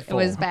were was, dreadful.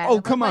 It was bad. Oh,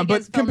 It come looked on, like it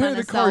was but filmed compare on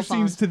the a car cell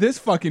phone. scenes to this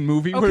fucking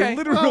movie Okay. where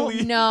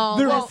literally No,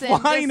 they're listen,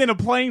 flying this- in a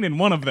plane in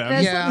one of them.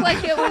 This Yeah. looked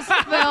like it was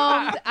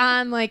filmed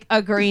on like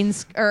a green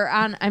or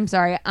on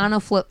a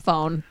flip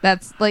phone.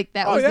 That's like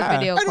that Oh, was yeah. the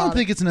video. I don't quality.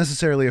 think it's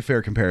necessarily a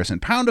fair comparison.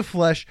 Pound of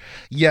Flesh,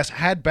 yes,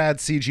 had bad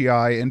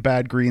CGI and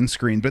bad green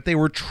screen, but they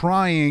were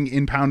trying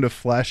in Pound of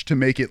Flesh to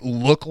make it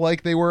look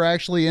like they were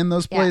actually in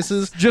those Yes.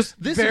 places. Just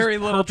this very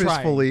is little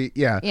purposefully,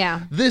 yeah.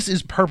 Yeah. This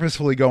is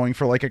purposefully going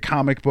for like a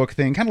comic book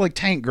thing, kind of like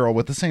Tank Girl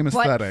with the same but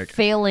aesthetic.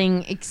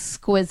 failing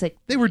exquisite.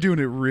 They were doing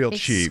it real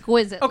cheap.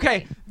 Exquisite.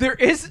 Okay, there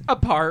is a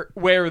part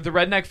where the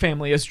redneck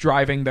family is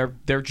driving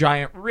their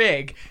giant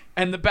rig,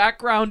 and the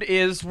background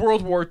is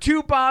World War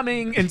II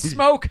bombing and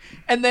smoke,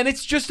 and then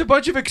it's just a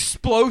bunch of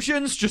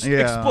explosions, just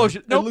Yeah.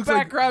 explosions. It No looks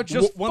background,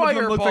 like just one of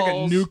them looks like a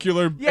fireballs.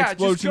 nuclear Yeah,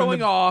 explosion just going in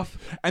the- off.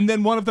 And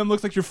then one of them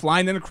looks like you're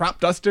flying in a crop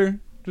duster.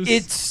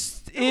 Just-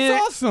 It's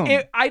was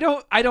awesome.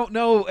 I don't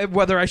know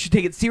whether I should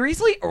take it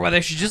seriously or whether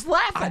I should just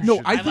laugh at it.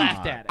 No, I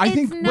laughed at it. I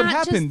think It's what not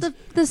happened.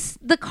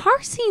 just the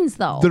car scenes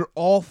though. They're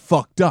all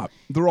fucked up.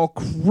 They're all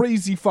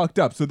crazy fucked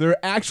up. So they're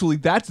actually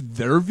that's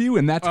their view,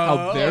 and that's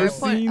how they're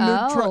seeing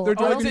their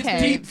driving. It's okay.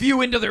 a deep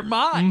view into their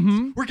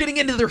minds. We're getting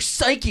into their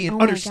psyche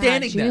and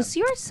understanding them. Juice,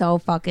 you're so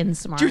fucking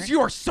smart. Juice, you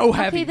are so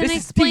heavy. Okay, then this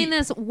explain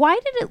is deep. this. Why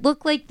did it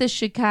look like the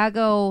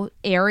Chicago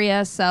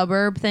area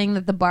suburb thing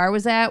that the bar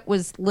was at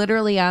was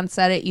literally on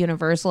set at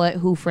Universal at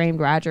Who Framed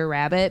Roger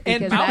Rabbit?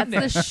 And Because that's the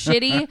mountainous.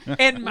 shitty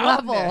And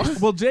level.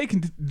 mountainous. Well, Jay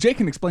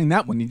can explain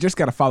that one. You just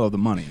got to follow the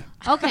money.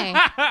 Okay.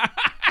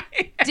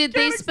 Did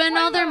they spend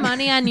all their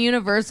money on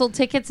Universal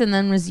tickets and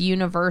then was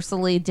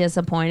universally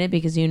disappointed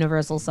because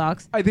Universal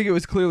sucks? I think it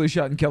was clearly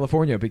shot in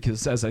California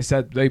because, as I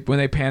said, when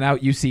they pan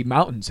out, you see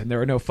mountains, and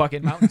there are no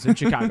fucking mountains in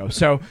Chicago.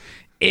 So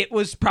it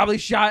was probably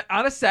shot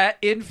on a set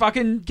in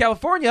fucking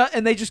California,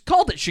 and they just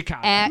called it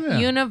Chicago. At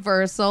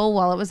Universal,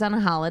 while it was on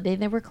a holiday,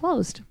 they were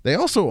closed. They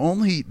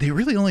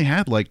really only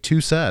had like 2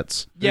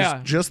 sets. There's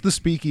Yeah. just the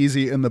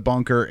speakeasy and the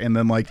bunker, and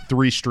then like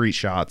 3 street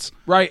shots,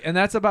 Right, and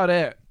that's about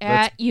it.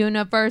 At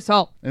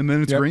Universal. and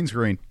then it's green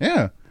screen.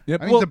 Yeah.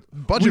 Yep. I mean, Well, the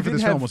we budget for didn't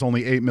this have- film was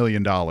only $8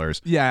 million,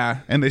 Yeah.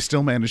 and they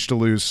still managed to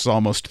lose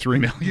almost $3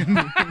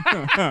 million.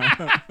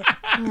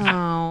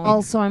 Oh.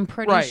 Also, I'm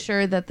pretty Right.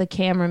 sure that the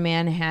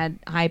cameraman had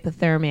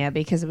hypothermia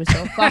because it was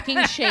so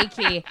fucking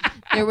shaky.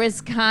 There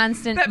was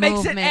constant That makes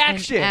movement it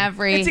action. in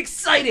every. It's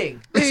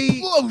exciting.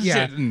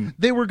 Explosion.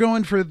 They were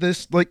going for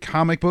this like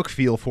comic book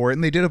feel for it,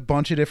 and they did a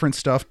bunch of different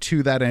stuff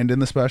to that end in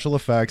the special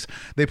effects.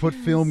 They put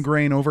film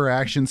grain over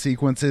action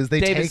sequences. They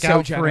Dave is take so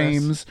out generous.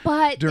 frames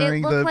But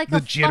during it looked like the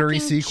a jittery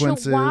fucking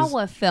sequences.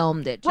 Chihuahua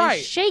filmed it, just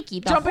Right. shaky,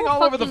 the Jumping whole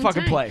all over the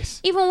fucking time.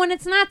 place. Even when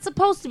it's not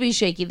supposed to be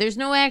shaky, there's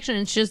no action.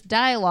 It's just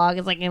dialogue.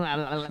 It's like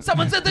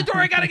Someone's at the door.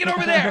 I gotta get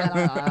over there.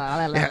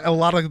 Yeah, a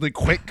lot of the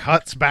quick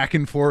cuts back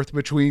and forth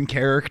between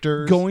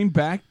characters. Going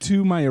back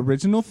to my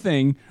original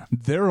thing,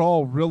 they're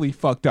all really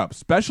fucked up,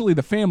 especially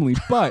the family.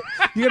 But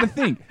you got to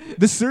think,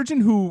 the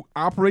surgeon who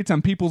operates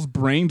on people's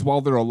brains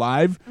while they're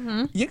alive,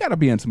 you got to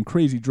be on some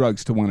crazy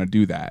drugs to want to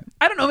do that.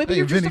 I don't know. Maybe Hey,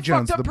 you're just Vinnie a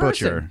Jones, fucked up the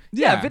person. butcher.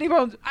 Yeah, Vinnie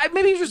Bones.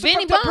 Maybe he's just a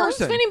Vinnie fucked up Bones,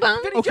 person. Vinnie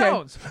Bones. Vinnie Okay.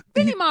 Jones.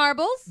 Vinnie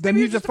Marbles. Then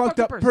Maybe he's a just fucked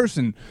up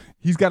person.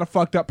 He's got a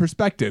fucked up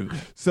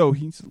perspective. So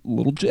he's a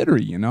little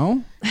jittery, you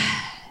know?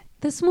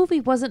 This movie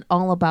wasn't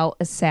all about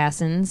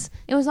assassins.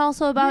 It was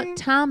also about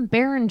Tom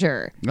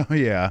Berenger. Oh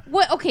yeah.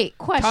 What? Okay,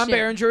 question. Tom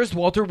Berenger is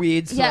Walter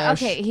Weed. Yeah,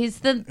 slash- okay. He's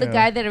the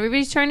guy that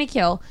everybody's trying to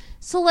kill.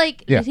 So,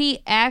 like, Yeah. did he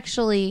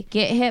actually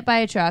get hit by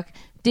a truck?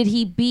 Did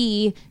he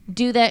B,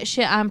 do that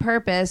shit on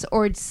purpose?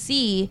 Or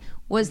C,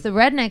 was the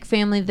redneck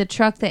family the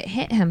truck that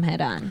hit him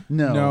head on?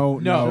 No.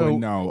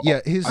 Yeah,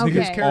 his Okay.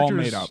 his All character's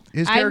made up.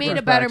 His I made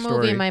a character's better backstory-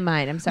 movie in my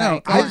mind. I'm sorry. No,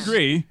 Go I on.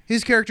 agree.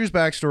 His character's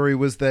backstory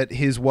was that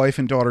his wife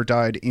and daughter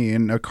died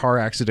in a car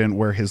accident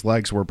where his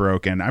legs were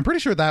broken. I'm pretty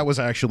sure that was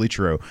actually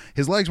true.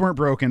 His legs weren't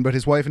broken, but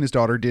his wife and his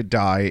daughter did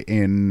die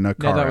in a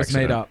car No, that was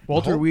accident. made up.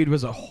 Walter Weed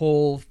was a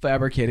whole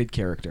fabricated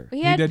character.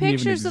 He had didn't even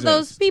pictures of exist.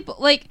 those people.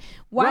 Like,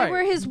 why Right.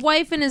 were his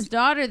wife and his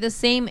daughter the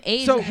same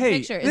age So, in the hey,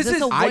 picture? this Is this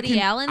is- a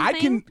Woody Allen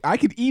thing? I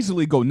could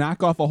easily go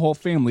knock off a whole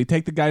family,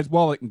 take the guy's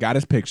wallet, and got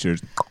his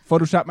pictures.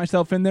 Photoshop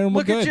myself in there, and we're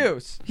Look good. at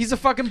Juice. He's a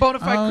fucking bona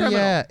fide Oh criminal.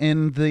 yeah,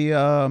 in the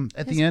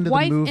at His the end of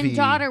wife the movie, and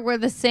daughter were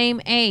the same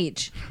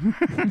age.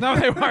 No,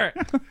 they weren't.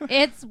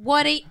 It's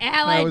Woody that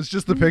Allen. was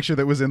just the picture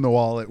that was in the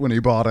wallet when he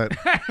bought it.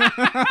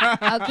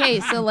 Okay,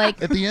 so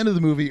like, At the end of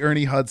the movie,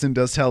 Ernie Hudson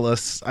does tell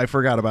us, I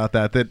forgot about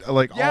that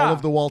like Yeah. all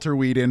of the Walter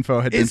Weed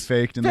info had been It's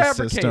faked in the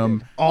fabricated.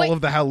 system. All Wait.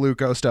 of the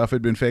Haluko stuff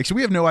had been faked. So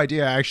we have no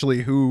idea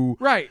actually who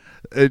Right.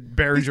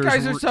 Berenger's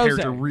Kaiser Soze.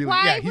 character really.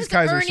 why yeah, he's was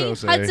Kaiser Ernie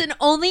Soze. Hudson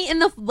only in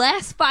the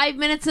last 5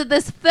 minutes of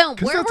this film?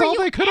 Because Where that's were all you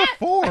they could at,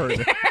 afford.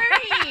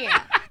 Ernie?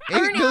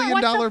 $8 million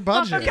what the fuck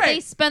budget. did they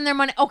spend their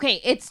money? Okay,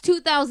 it's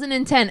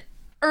 2010.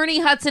 Ernie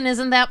Hudson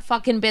isn't that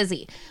fucking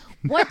busy.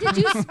 What did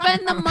you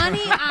spend the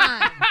money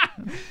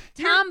on?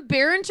 Tom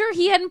Berenger,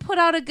 he hadn't put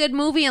out a good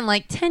movie in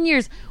like 10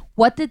 years.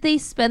 What did they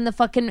spend the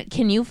fucking...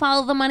 Can you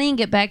follow the money and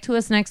get back to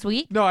us next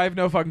week? No, I have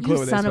no fucking clue. You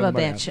what they son of spend a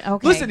the money bitch. on.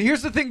 Okay. Listen,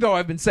 here's the thing, though.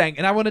 I've been saying,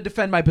 and I want to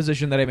defend my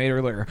position that I made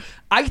earlier.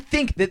 I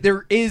think that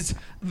there is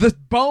the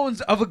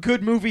bones of a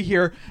good movie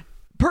here.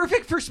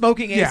 Perfect for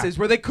Smoking Yeah. Aces,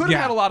 where they could have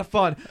Yeah. had a lot of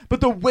fun,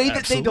 but the way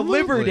that they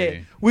delivered it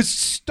Absolutely. was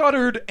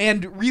stuttered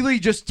and really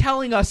just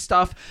telling us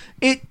stuff.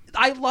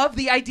 I love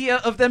the idea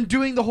of them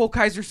doing the whole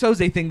Kaiser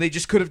Soze thing. They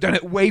just could have done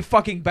it way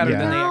fucking better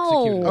than they No.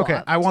 executed.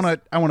 Okay, I want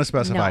to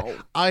specify. No.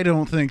 I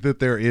don't think that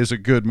there is a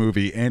good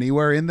movie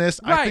anywhere in this.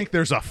 I Right. think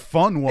there's a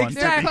fun one.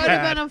 Exactly. To be Could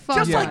have had. been a fun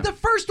Just one. like the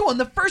first one.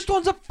 The first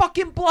one's a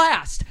fucking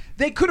blast.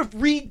 They could have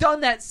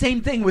redone that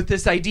same thing with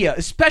this idea,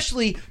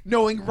 especially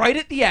knowing right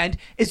at the end,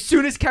 as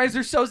soon as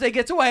Kaiser Soze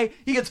gets away,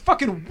 he gets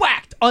fucking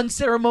whacked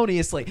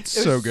unceremoniously. It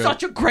So was good.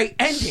 such a great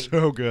ending.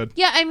 So good.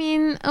 Yeah, I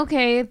mean,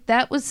 okay,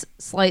 that was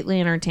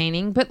slightly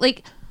entertaining, but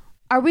like,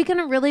 are we going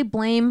to really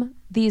blame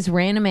these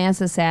random ass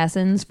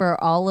assassins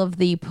for all of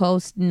the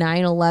post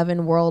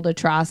 9/11 world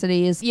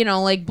atrocities,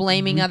 like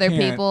blaming other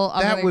can't. people,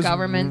 That other was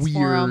governments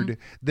for 'em. weird.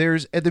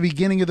 There's at the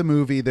beginning of the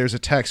movie, there's a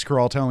text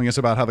crawl telling us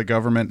about how the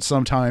government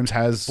sometimes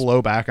has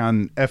blowback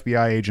on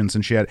FBI agents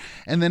and shit.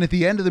 And then at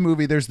the end of the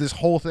movie, there's this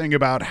whole thing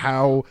about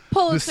how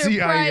Pulitzer the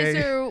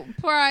CIA,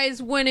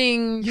 prize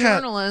winning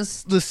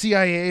journalists. the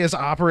CIA is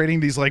operating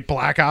these like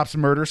black ops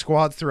murder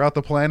squads throughout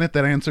the planet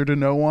that answer to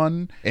no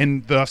one.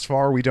 And thus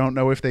far, we don't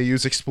know if they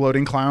use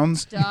exploding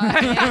clowns. Duh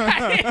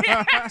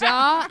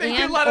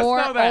and let us or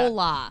know that.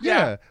 Ola.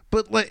 Yeah,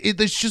 but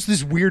there's just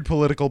this weird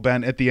political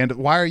bent at the end.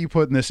 Why are you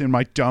putting this in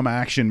my dumb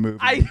action movie?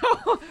 I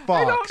know.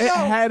 I don't It know.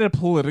 had a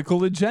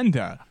political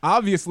agenda.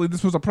 Obviously,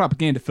 this was a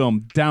propaganda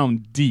film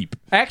down deep.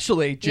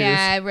 Actually, Juice,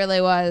 Yeah, it really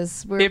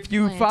was. if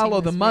you follow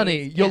the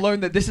money, you'll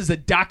learn that this is a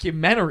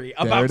documentary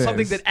about it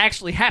something is. that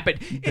actually happened.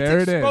 There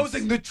it It's is.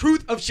 exposing the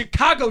truth of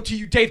Chicago to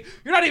you, Dave.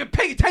 You're not even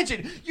paying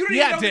attention. You don't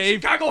Yeah, even know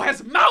Dave. that Chicago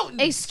has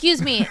mountains.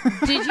 Excuse me.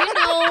 Did you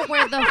know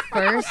where the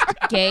first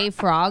gay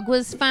frog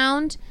was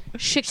found?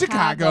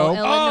 Chicago.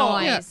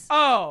 Illinois. yeah.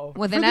 Oh.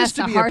 With For an this S,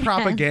 to a be a hard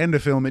propaganda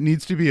film, it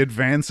needs to be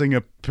advancing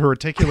a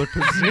particular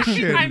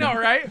position. I know,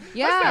 right?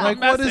 Yeah. Let's have a Like,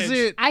 what is message.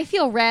 it? I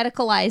feel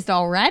radicalized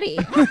already.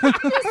 I'm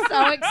just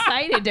so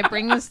excited to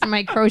bring this to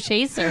my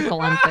crochet circle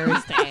on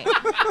Thursday.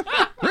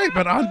 Right,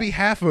 but on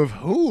behalf of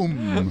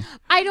whom?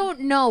 I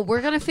don't know.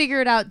 We're going to figure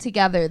it out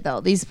together,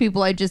 though. These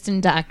people I just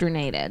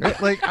indoctrinated.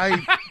 Like,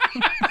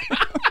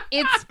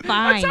 It's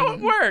fine. That's how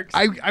it works.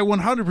 I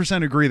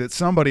 100% agree that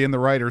somebody in the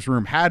writer's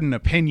room had an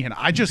opinion.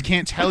 I just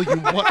can't tell you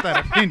what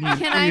that opinion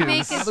Can is. I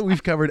make Now a- that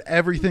we've covered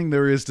everything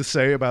there is to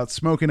say about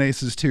Smokin'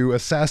 Aces 2,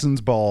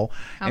 Assassin's Ball,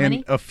 How and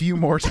many? a few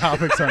more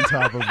topics on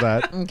top of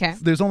that. Okay.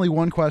 There's only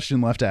one question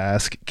left to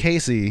ask.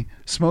 Casey,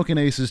 Smokin'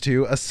 Aces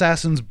 2,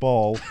 Assassin's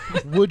Ball,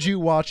 would you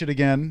watch it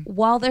again?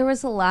 While there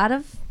was a lot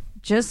of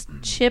just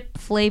chip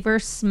flavor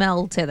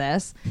smell to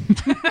this,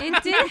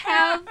 it did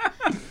have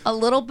a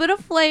little bit of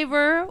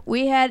flavor.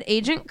 We had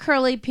Agent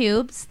Curly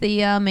Pubes,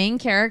 the main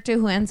character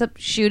who ends up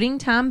shooting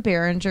Tom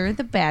Berenger,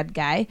 the bad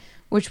guy,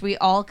 which we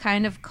all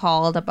kind of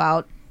called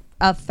about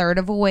a third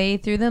of a way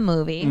through the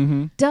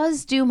movie,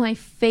 does do my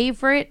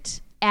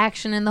favorite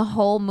action in the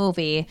whole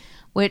movie,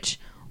 which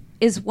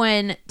is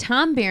when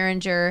Tom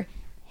Berenger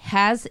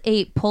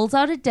pulls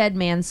out a dead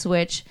man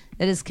switch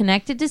that is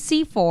connected to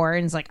C4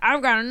 and is like,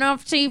 I've got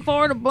enough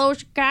C4 to blow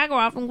Chicago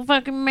off the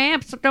fucking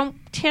map, so don't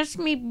test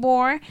me,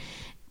 boy.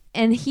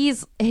 And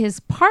his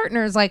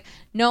partner's like,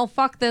 no,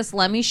 fuck this,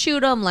 let me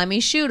shoot him.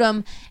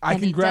 I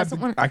can grab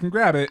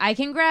it. I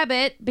can grab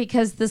it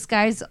because this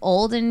guy's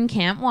old and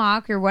can't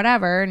walk or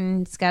whatever,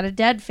 and he's got a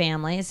dead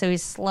family, so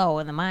he's slow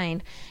in the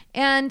mind.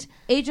 And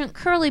Agent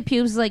Curly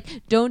Pubes is like,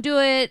 don't do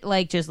it.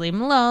 Like, just leave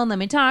him alone. Let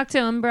me talk to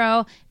him,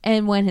 bro.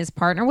 And when his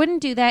partner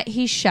wouldn't do that,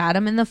 he shot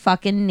him in the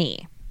fucking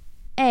knee.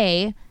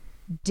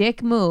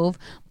 Dick move,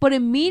 but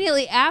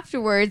immediately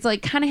afterwards,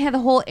 like, kind of had the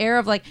whole air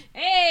of like,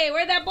 hey,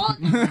 where'd that bullet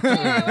come from?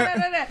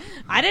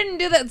 I didn't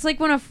do that. It's like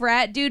when a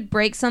frat dude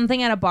breaks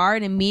something at a bar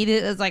and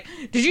immediately is like,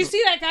 did you see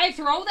that guy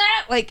throw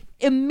that? Like,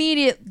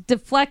 immediate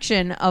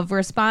deflection of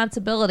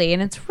responsibility,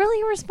 and it's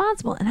really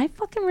irresponsible, and I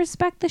fucking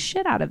respect the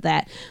shit out of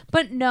that.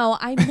 But no,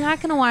 I'm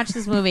not gonna watch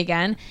this movie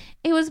again.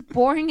 It was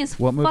boring as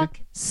What movie? fuck.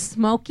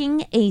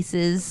 Smoking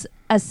Aces,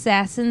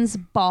 Assassin's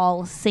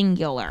Ball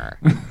singular.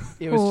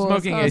 It was Cool.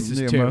 Smoking So- Aces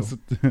Yeah, 2. most-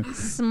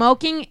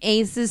 Smoking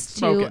Aces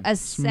 2,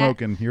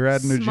 Smokin'. You're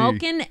adding a G.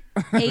 Smoking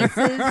I Aces.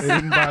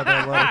 didn't buy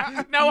that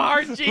letter. No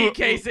hard G,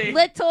 Casey.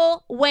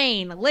 Little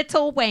Wayne.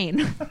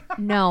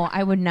 No,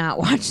 I would not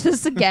watch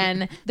this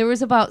again. There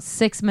was about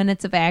 6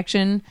 minutes of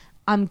action.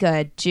 I'm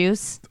good.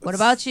 Juice, what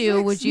about you?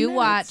 6 Would you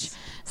watch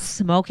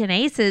Smoking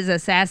Aces,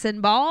 Assassin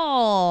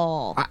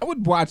Ball? I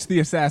would watch the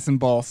Assassin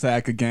Ball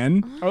sack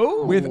again.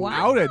 Oh,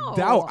 Without a wow.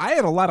 doubt. I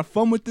had a lot of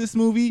fun with this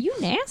movie. You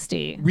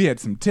nasty. We had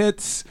some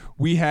tits.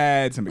 We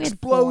had some We had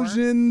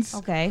explosions. 4.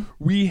 Okay.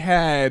 We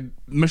had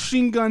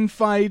machine gun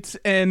fights,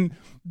 and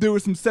there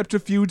was some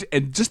subterfuge,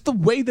 and just the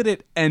way that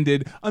it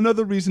ended.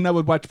 Another reason I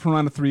would watch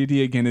Piranha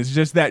 3D again is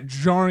just that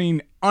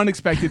jarring,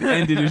 unexpected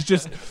ending is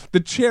just the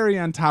cherry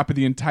on top of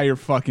the entire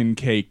fucking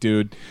cake,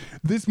 dude.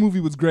 This movie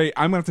was great.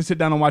 I'm gonna have to sit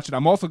down and watch it.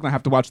 I'm also gonna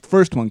have to watch the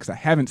first one because I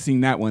haven't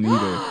seen that one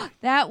either.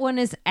 That one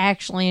is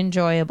actually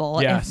enjoyable.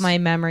 Yes. If my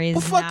memory is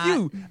Well, fuck not-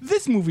 you.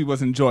 This movie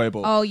was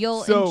enjoyable. Oh,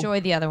 you'll So,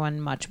 enjoy the other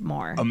one much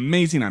more.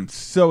 Amazing. I'm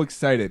so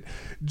excited.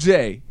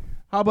 Jay,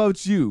 how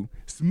about you?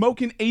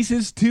 Smoking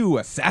Aces 2,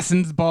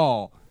 Assassin's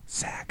Ball.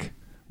 Sack.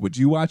 Would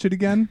you watch it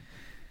again?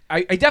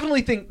 I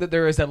definitely think that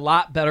there is a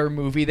lot better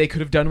movie they could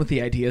have done with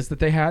the ideas that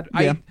they had.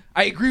 Yeah.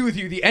 I agree with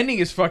you. The ending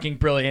is fucking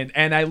brilliant,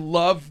 and I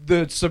love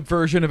the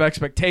subversion of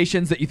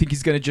expectations that you think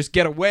he's going to just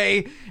get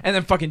away, and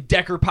then fucking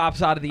Decker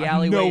pops out of the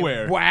alleyway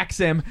nowhere. and whacks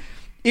him.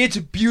 It's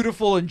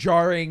beautiful and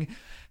jarring.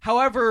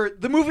 However,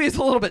 the movie is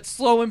a little bit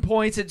slow in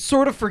points. It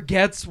sort of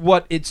forgets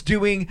what it's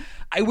doing.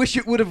 I wish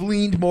it would have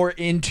leaned more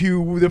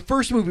into the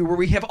first movie where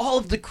we have all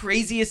of the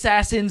crazy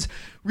assassins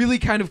really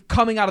kind of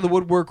coming out of the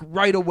woodwork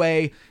right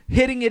away,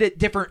 hitting it at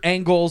different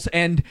angles,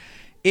 and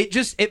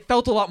it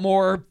felt a lot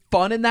more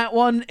fun in that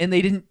one, and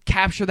they didn't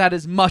capture that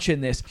as much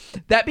in this.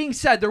 That being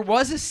said, there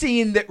was a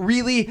scene that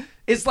really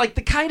is like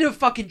the kind of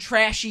fucking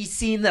trashy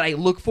scene that I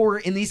look for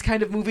in these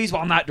kind of movies,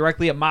 while not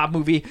directly a mob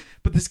movie,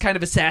 but this kind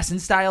of assassin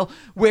style,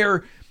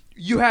 where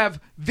you have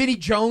Vinnie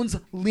Jones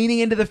leaning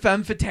into the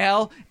femme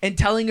fatale and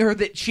telling her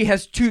that she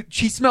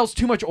smells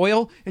too much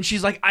oil, and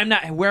she's like, I'm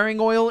not wearing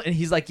oil, and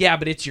he's like, yeah,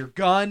 but it's your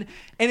gun.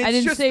 And it's I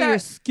didn't just say that, your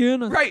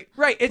skin. right.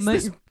 It's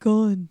this your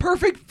gun.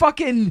 perfect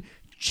fucking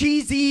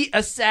cheesy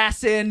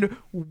assassin,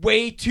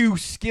 way too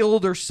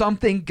skilled or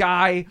something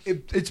guy.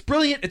 It's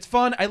brilliant. It's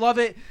fun. I love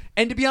it.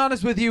 And to be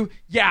honest with you,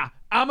 yeah,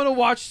 I'm going to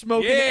watch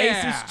Smokin'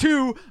 Aces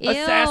 2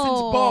 Assassin's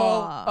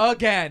Ball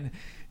again.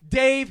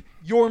 Dave,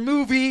 your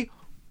movie,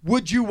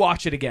 would you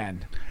watch it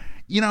again?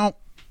 You know,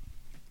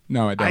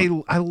 No, I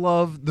don't. I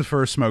love the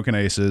first Smokin'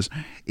 Aces.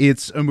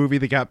 It's a movie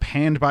that got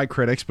panned by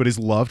critics, but is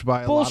loved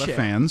by a lot of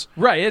fans.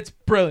 Right, it's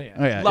brilliant.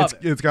 Oh, yeah, Love it.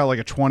 it's got like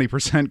a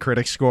 20%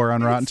 critic score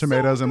on Rotten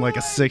Tomatoes and like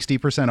a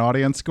 60%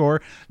 audience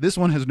score. This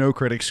one has no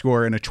critic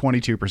score and a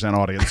 22%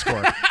 audience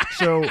score.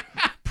 So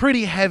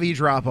pretty heavy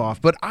drop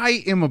off. But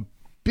I am a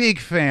big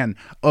fan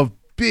of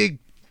big,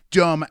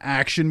 dumb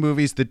action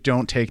movies that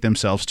don't take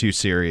themselves too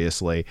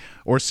seriously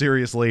or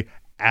seriously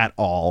at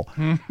all.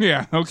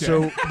 Yeah, okay.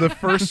 So the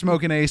first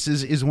Smokin'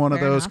 Aces is one of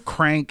Fair those enough.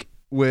 Crank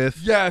with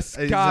with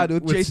Jason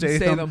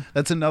Statham.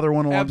 That's another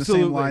one along the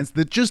Absolutely. same lines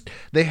that just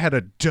they had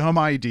a dumb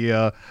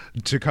idea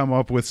to come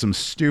up with some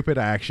stupid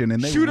action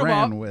and they Shoot 'em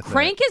ran up. with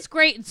Crank is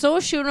great, and so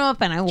is Shoot 'em Up,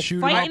 and I will Shoot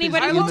 'em fight Up is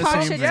anybody in who the talks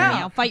same shit to me. vein.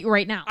 I'll fight you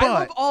right now. I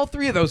love all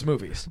three of those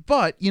movies.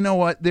 But you know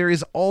what? There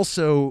is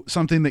also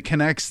something that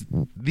connects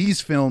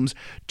these films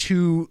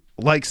to,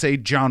 like, say,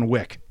 John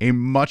Wick, a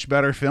much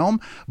better film,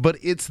 but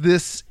it's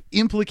this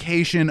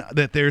implication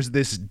that there's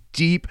this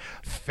deep,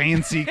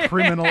 fancy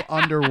criminal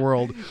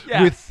underworld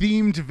with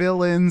themed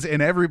villains and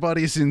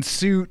everybody's in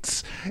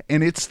suits,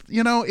 and it's,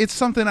 you know, it's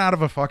something out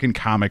of a fucking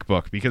comic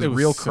book because It was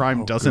real so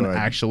crime doesn't good.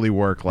 actually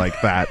work like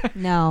that.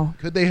 No.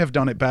 Could they have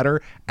done it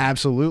better?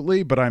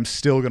 Absolutely, but I'm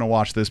still going to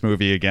watch this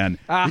movie again.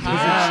 Because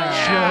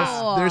it's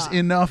just, there's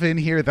enough in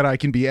here that I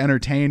can be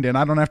entertained and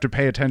I don't have to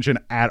pay attention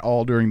at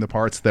all during the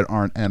parts that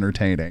aren't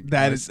entertaining.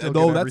 That I is, still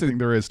though, get that's everything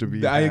there is to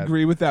be I had.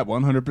 agree with that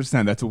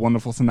 100%. That's a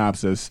wonderful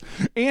synopsis.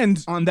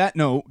 And on that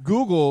note,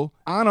 Google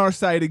on our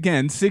site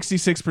again,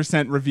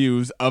 66%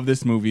 reviews of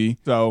this movie.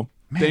 So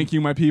thank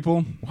you, my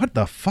people. What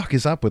the fuck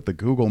is up with the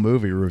Google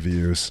movie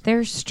reviews?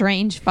 They're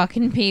strange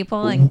fucking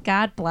people, and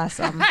God bless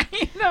them.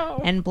 I know.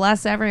 And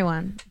bless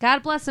everyone.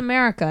 God bless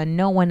America, and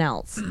no one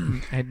else.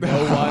 And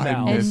no one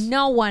else. And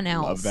no one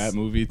else. Love that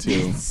movie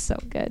too. So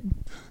good.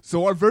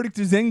 So our verdict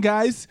is in,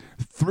 guys.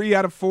 3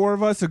 out of 4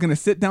 of us are going to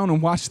sit down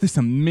and watch this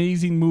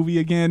amazing movie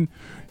again.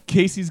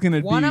 Casey's going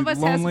to be One of us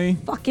lonely.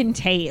 has fucking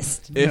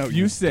taste. If No, you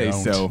you say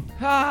don't. so.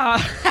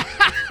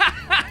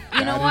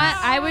 You know what?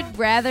 I would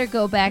rather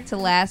go back to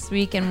last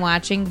week and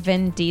watching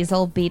Vin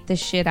Diesel beat the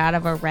shit out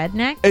of a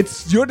redneck.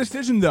 It's your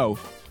decision, though.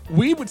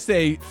 We would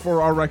say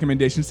for our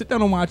recommendation, sit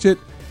down and watch it.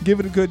 Give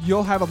it a good.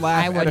 You'll have a I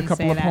laugh at a wouldn't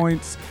couple say of that.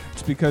 points.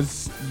 It's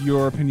because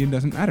your opinion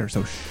doesn't matter.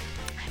 So,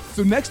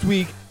 so next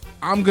week,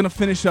 I'm gonna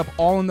finish up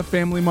All in the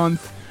Family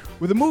Month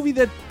with a movie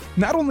that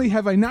not only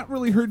have I not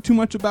really heard too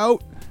much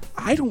about,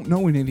 I don't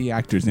know any of the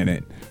actors in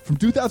it. From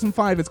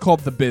 2005, it's called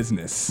The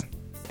Business.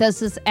 Does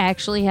this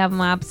actually have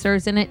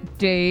mobsters in it,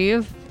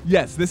 Dave?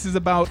 Yes, this is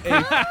about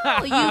a.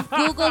 Oh, you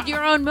Googled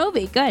your own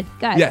movie. Good.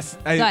 Yes,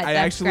 I That's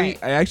actually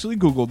great. I actually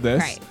Googled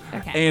this. Great,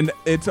 okay. And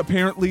it's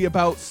apparently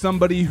about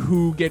somebody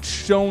who gets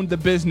shown the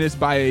business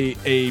by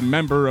a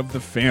member of the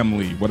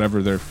family,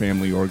 whatever their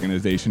family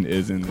organization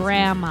is in this movie.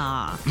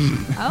 Grandma.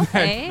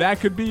 Okay. That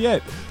could be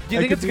it. Do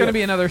you think it's going to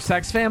be another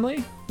sex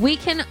family? We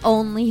can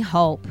only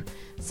hope.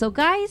 So,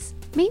 guys,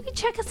 maybe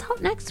check us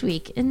out next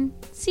week and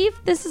see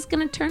if this is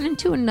going to turn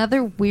into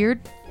another weird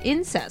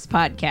incest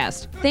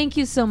podcast. Thank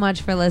you so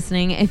much for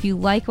listening. If you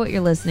like what you're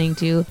listening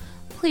to,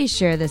 please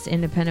share this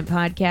independent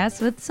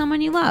podcast with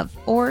someone you love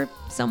or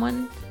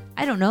someone,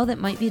 I don't know, that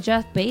might be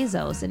Jeff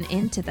Bezos and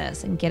into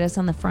this and get us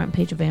on the front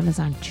page of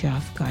Amazon.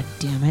 Jeff, God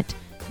damn it.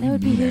 That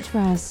would be huge for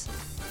us.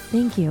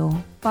 Thank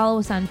you. Follow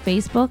us on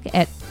Facebook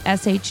at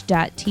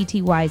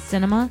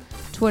sh.ttycinema,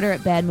 Twitter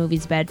at Bad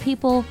Movies Bad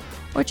People,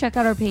 or check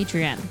out our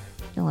Patreon.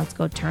 Now let's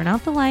go turn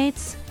out the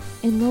lights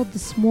and load the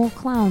small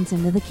clowns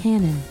into the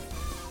cannon.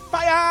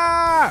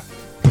 Fire!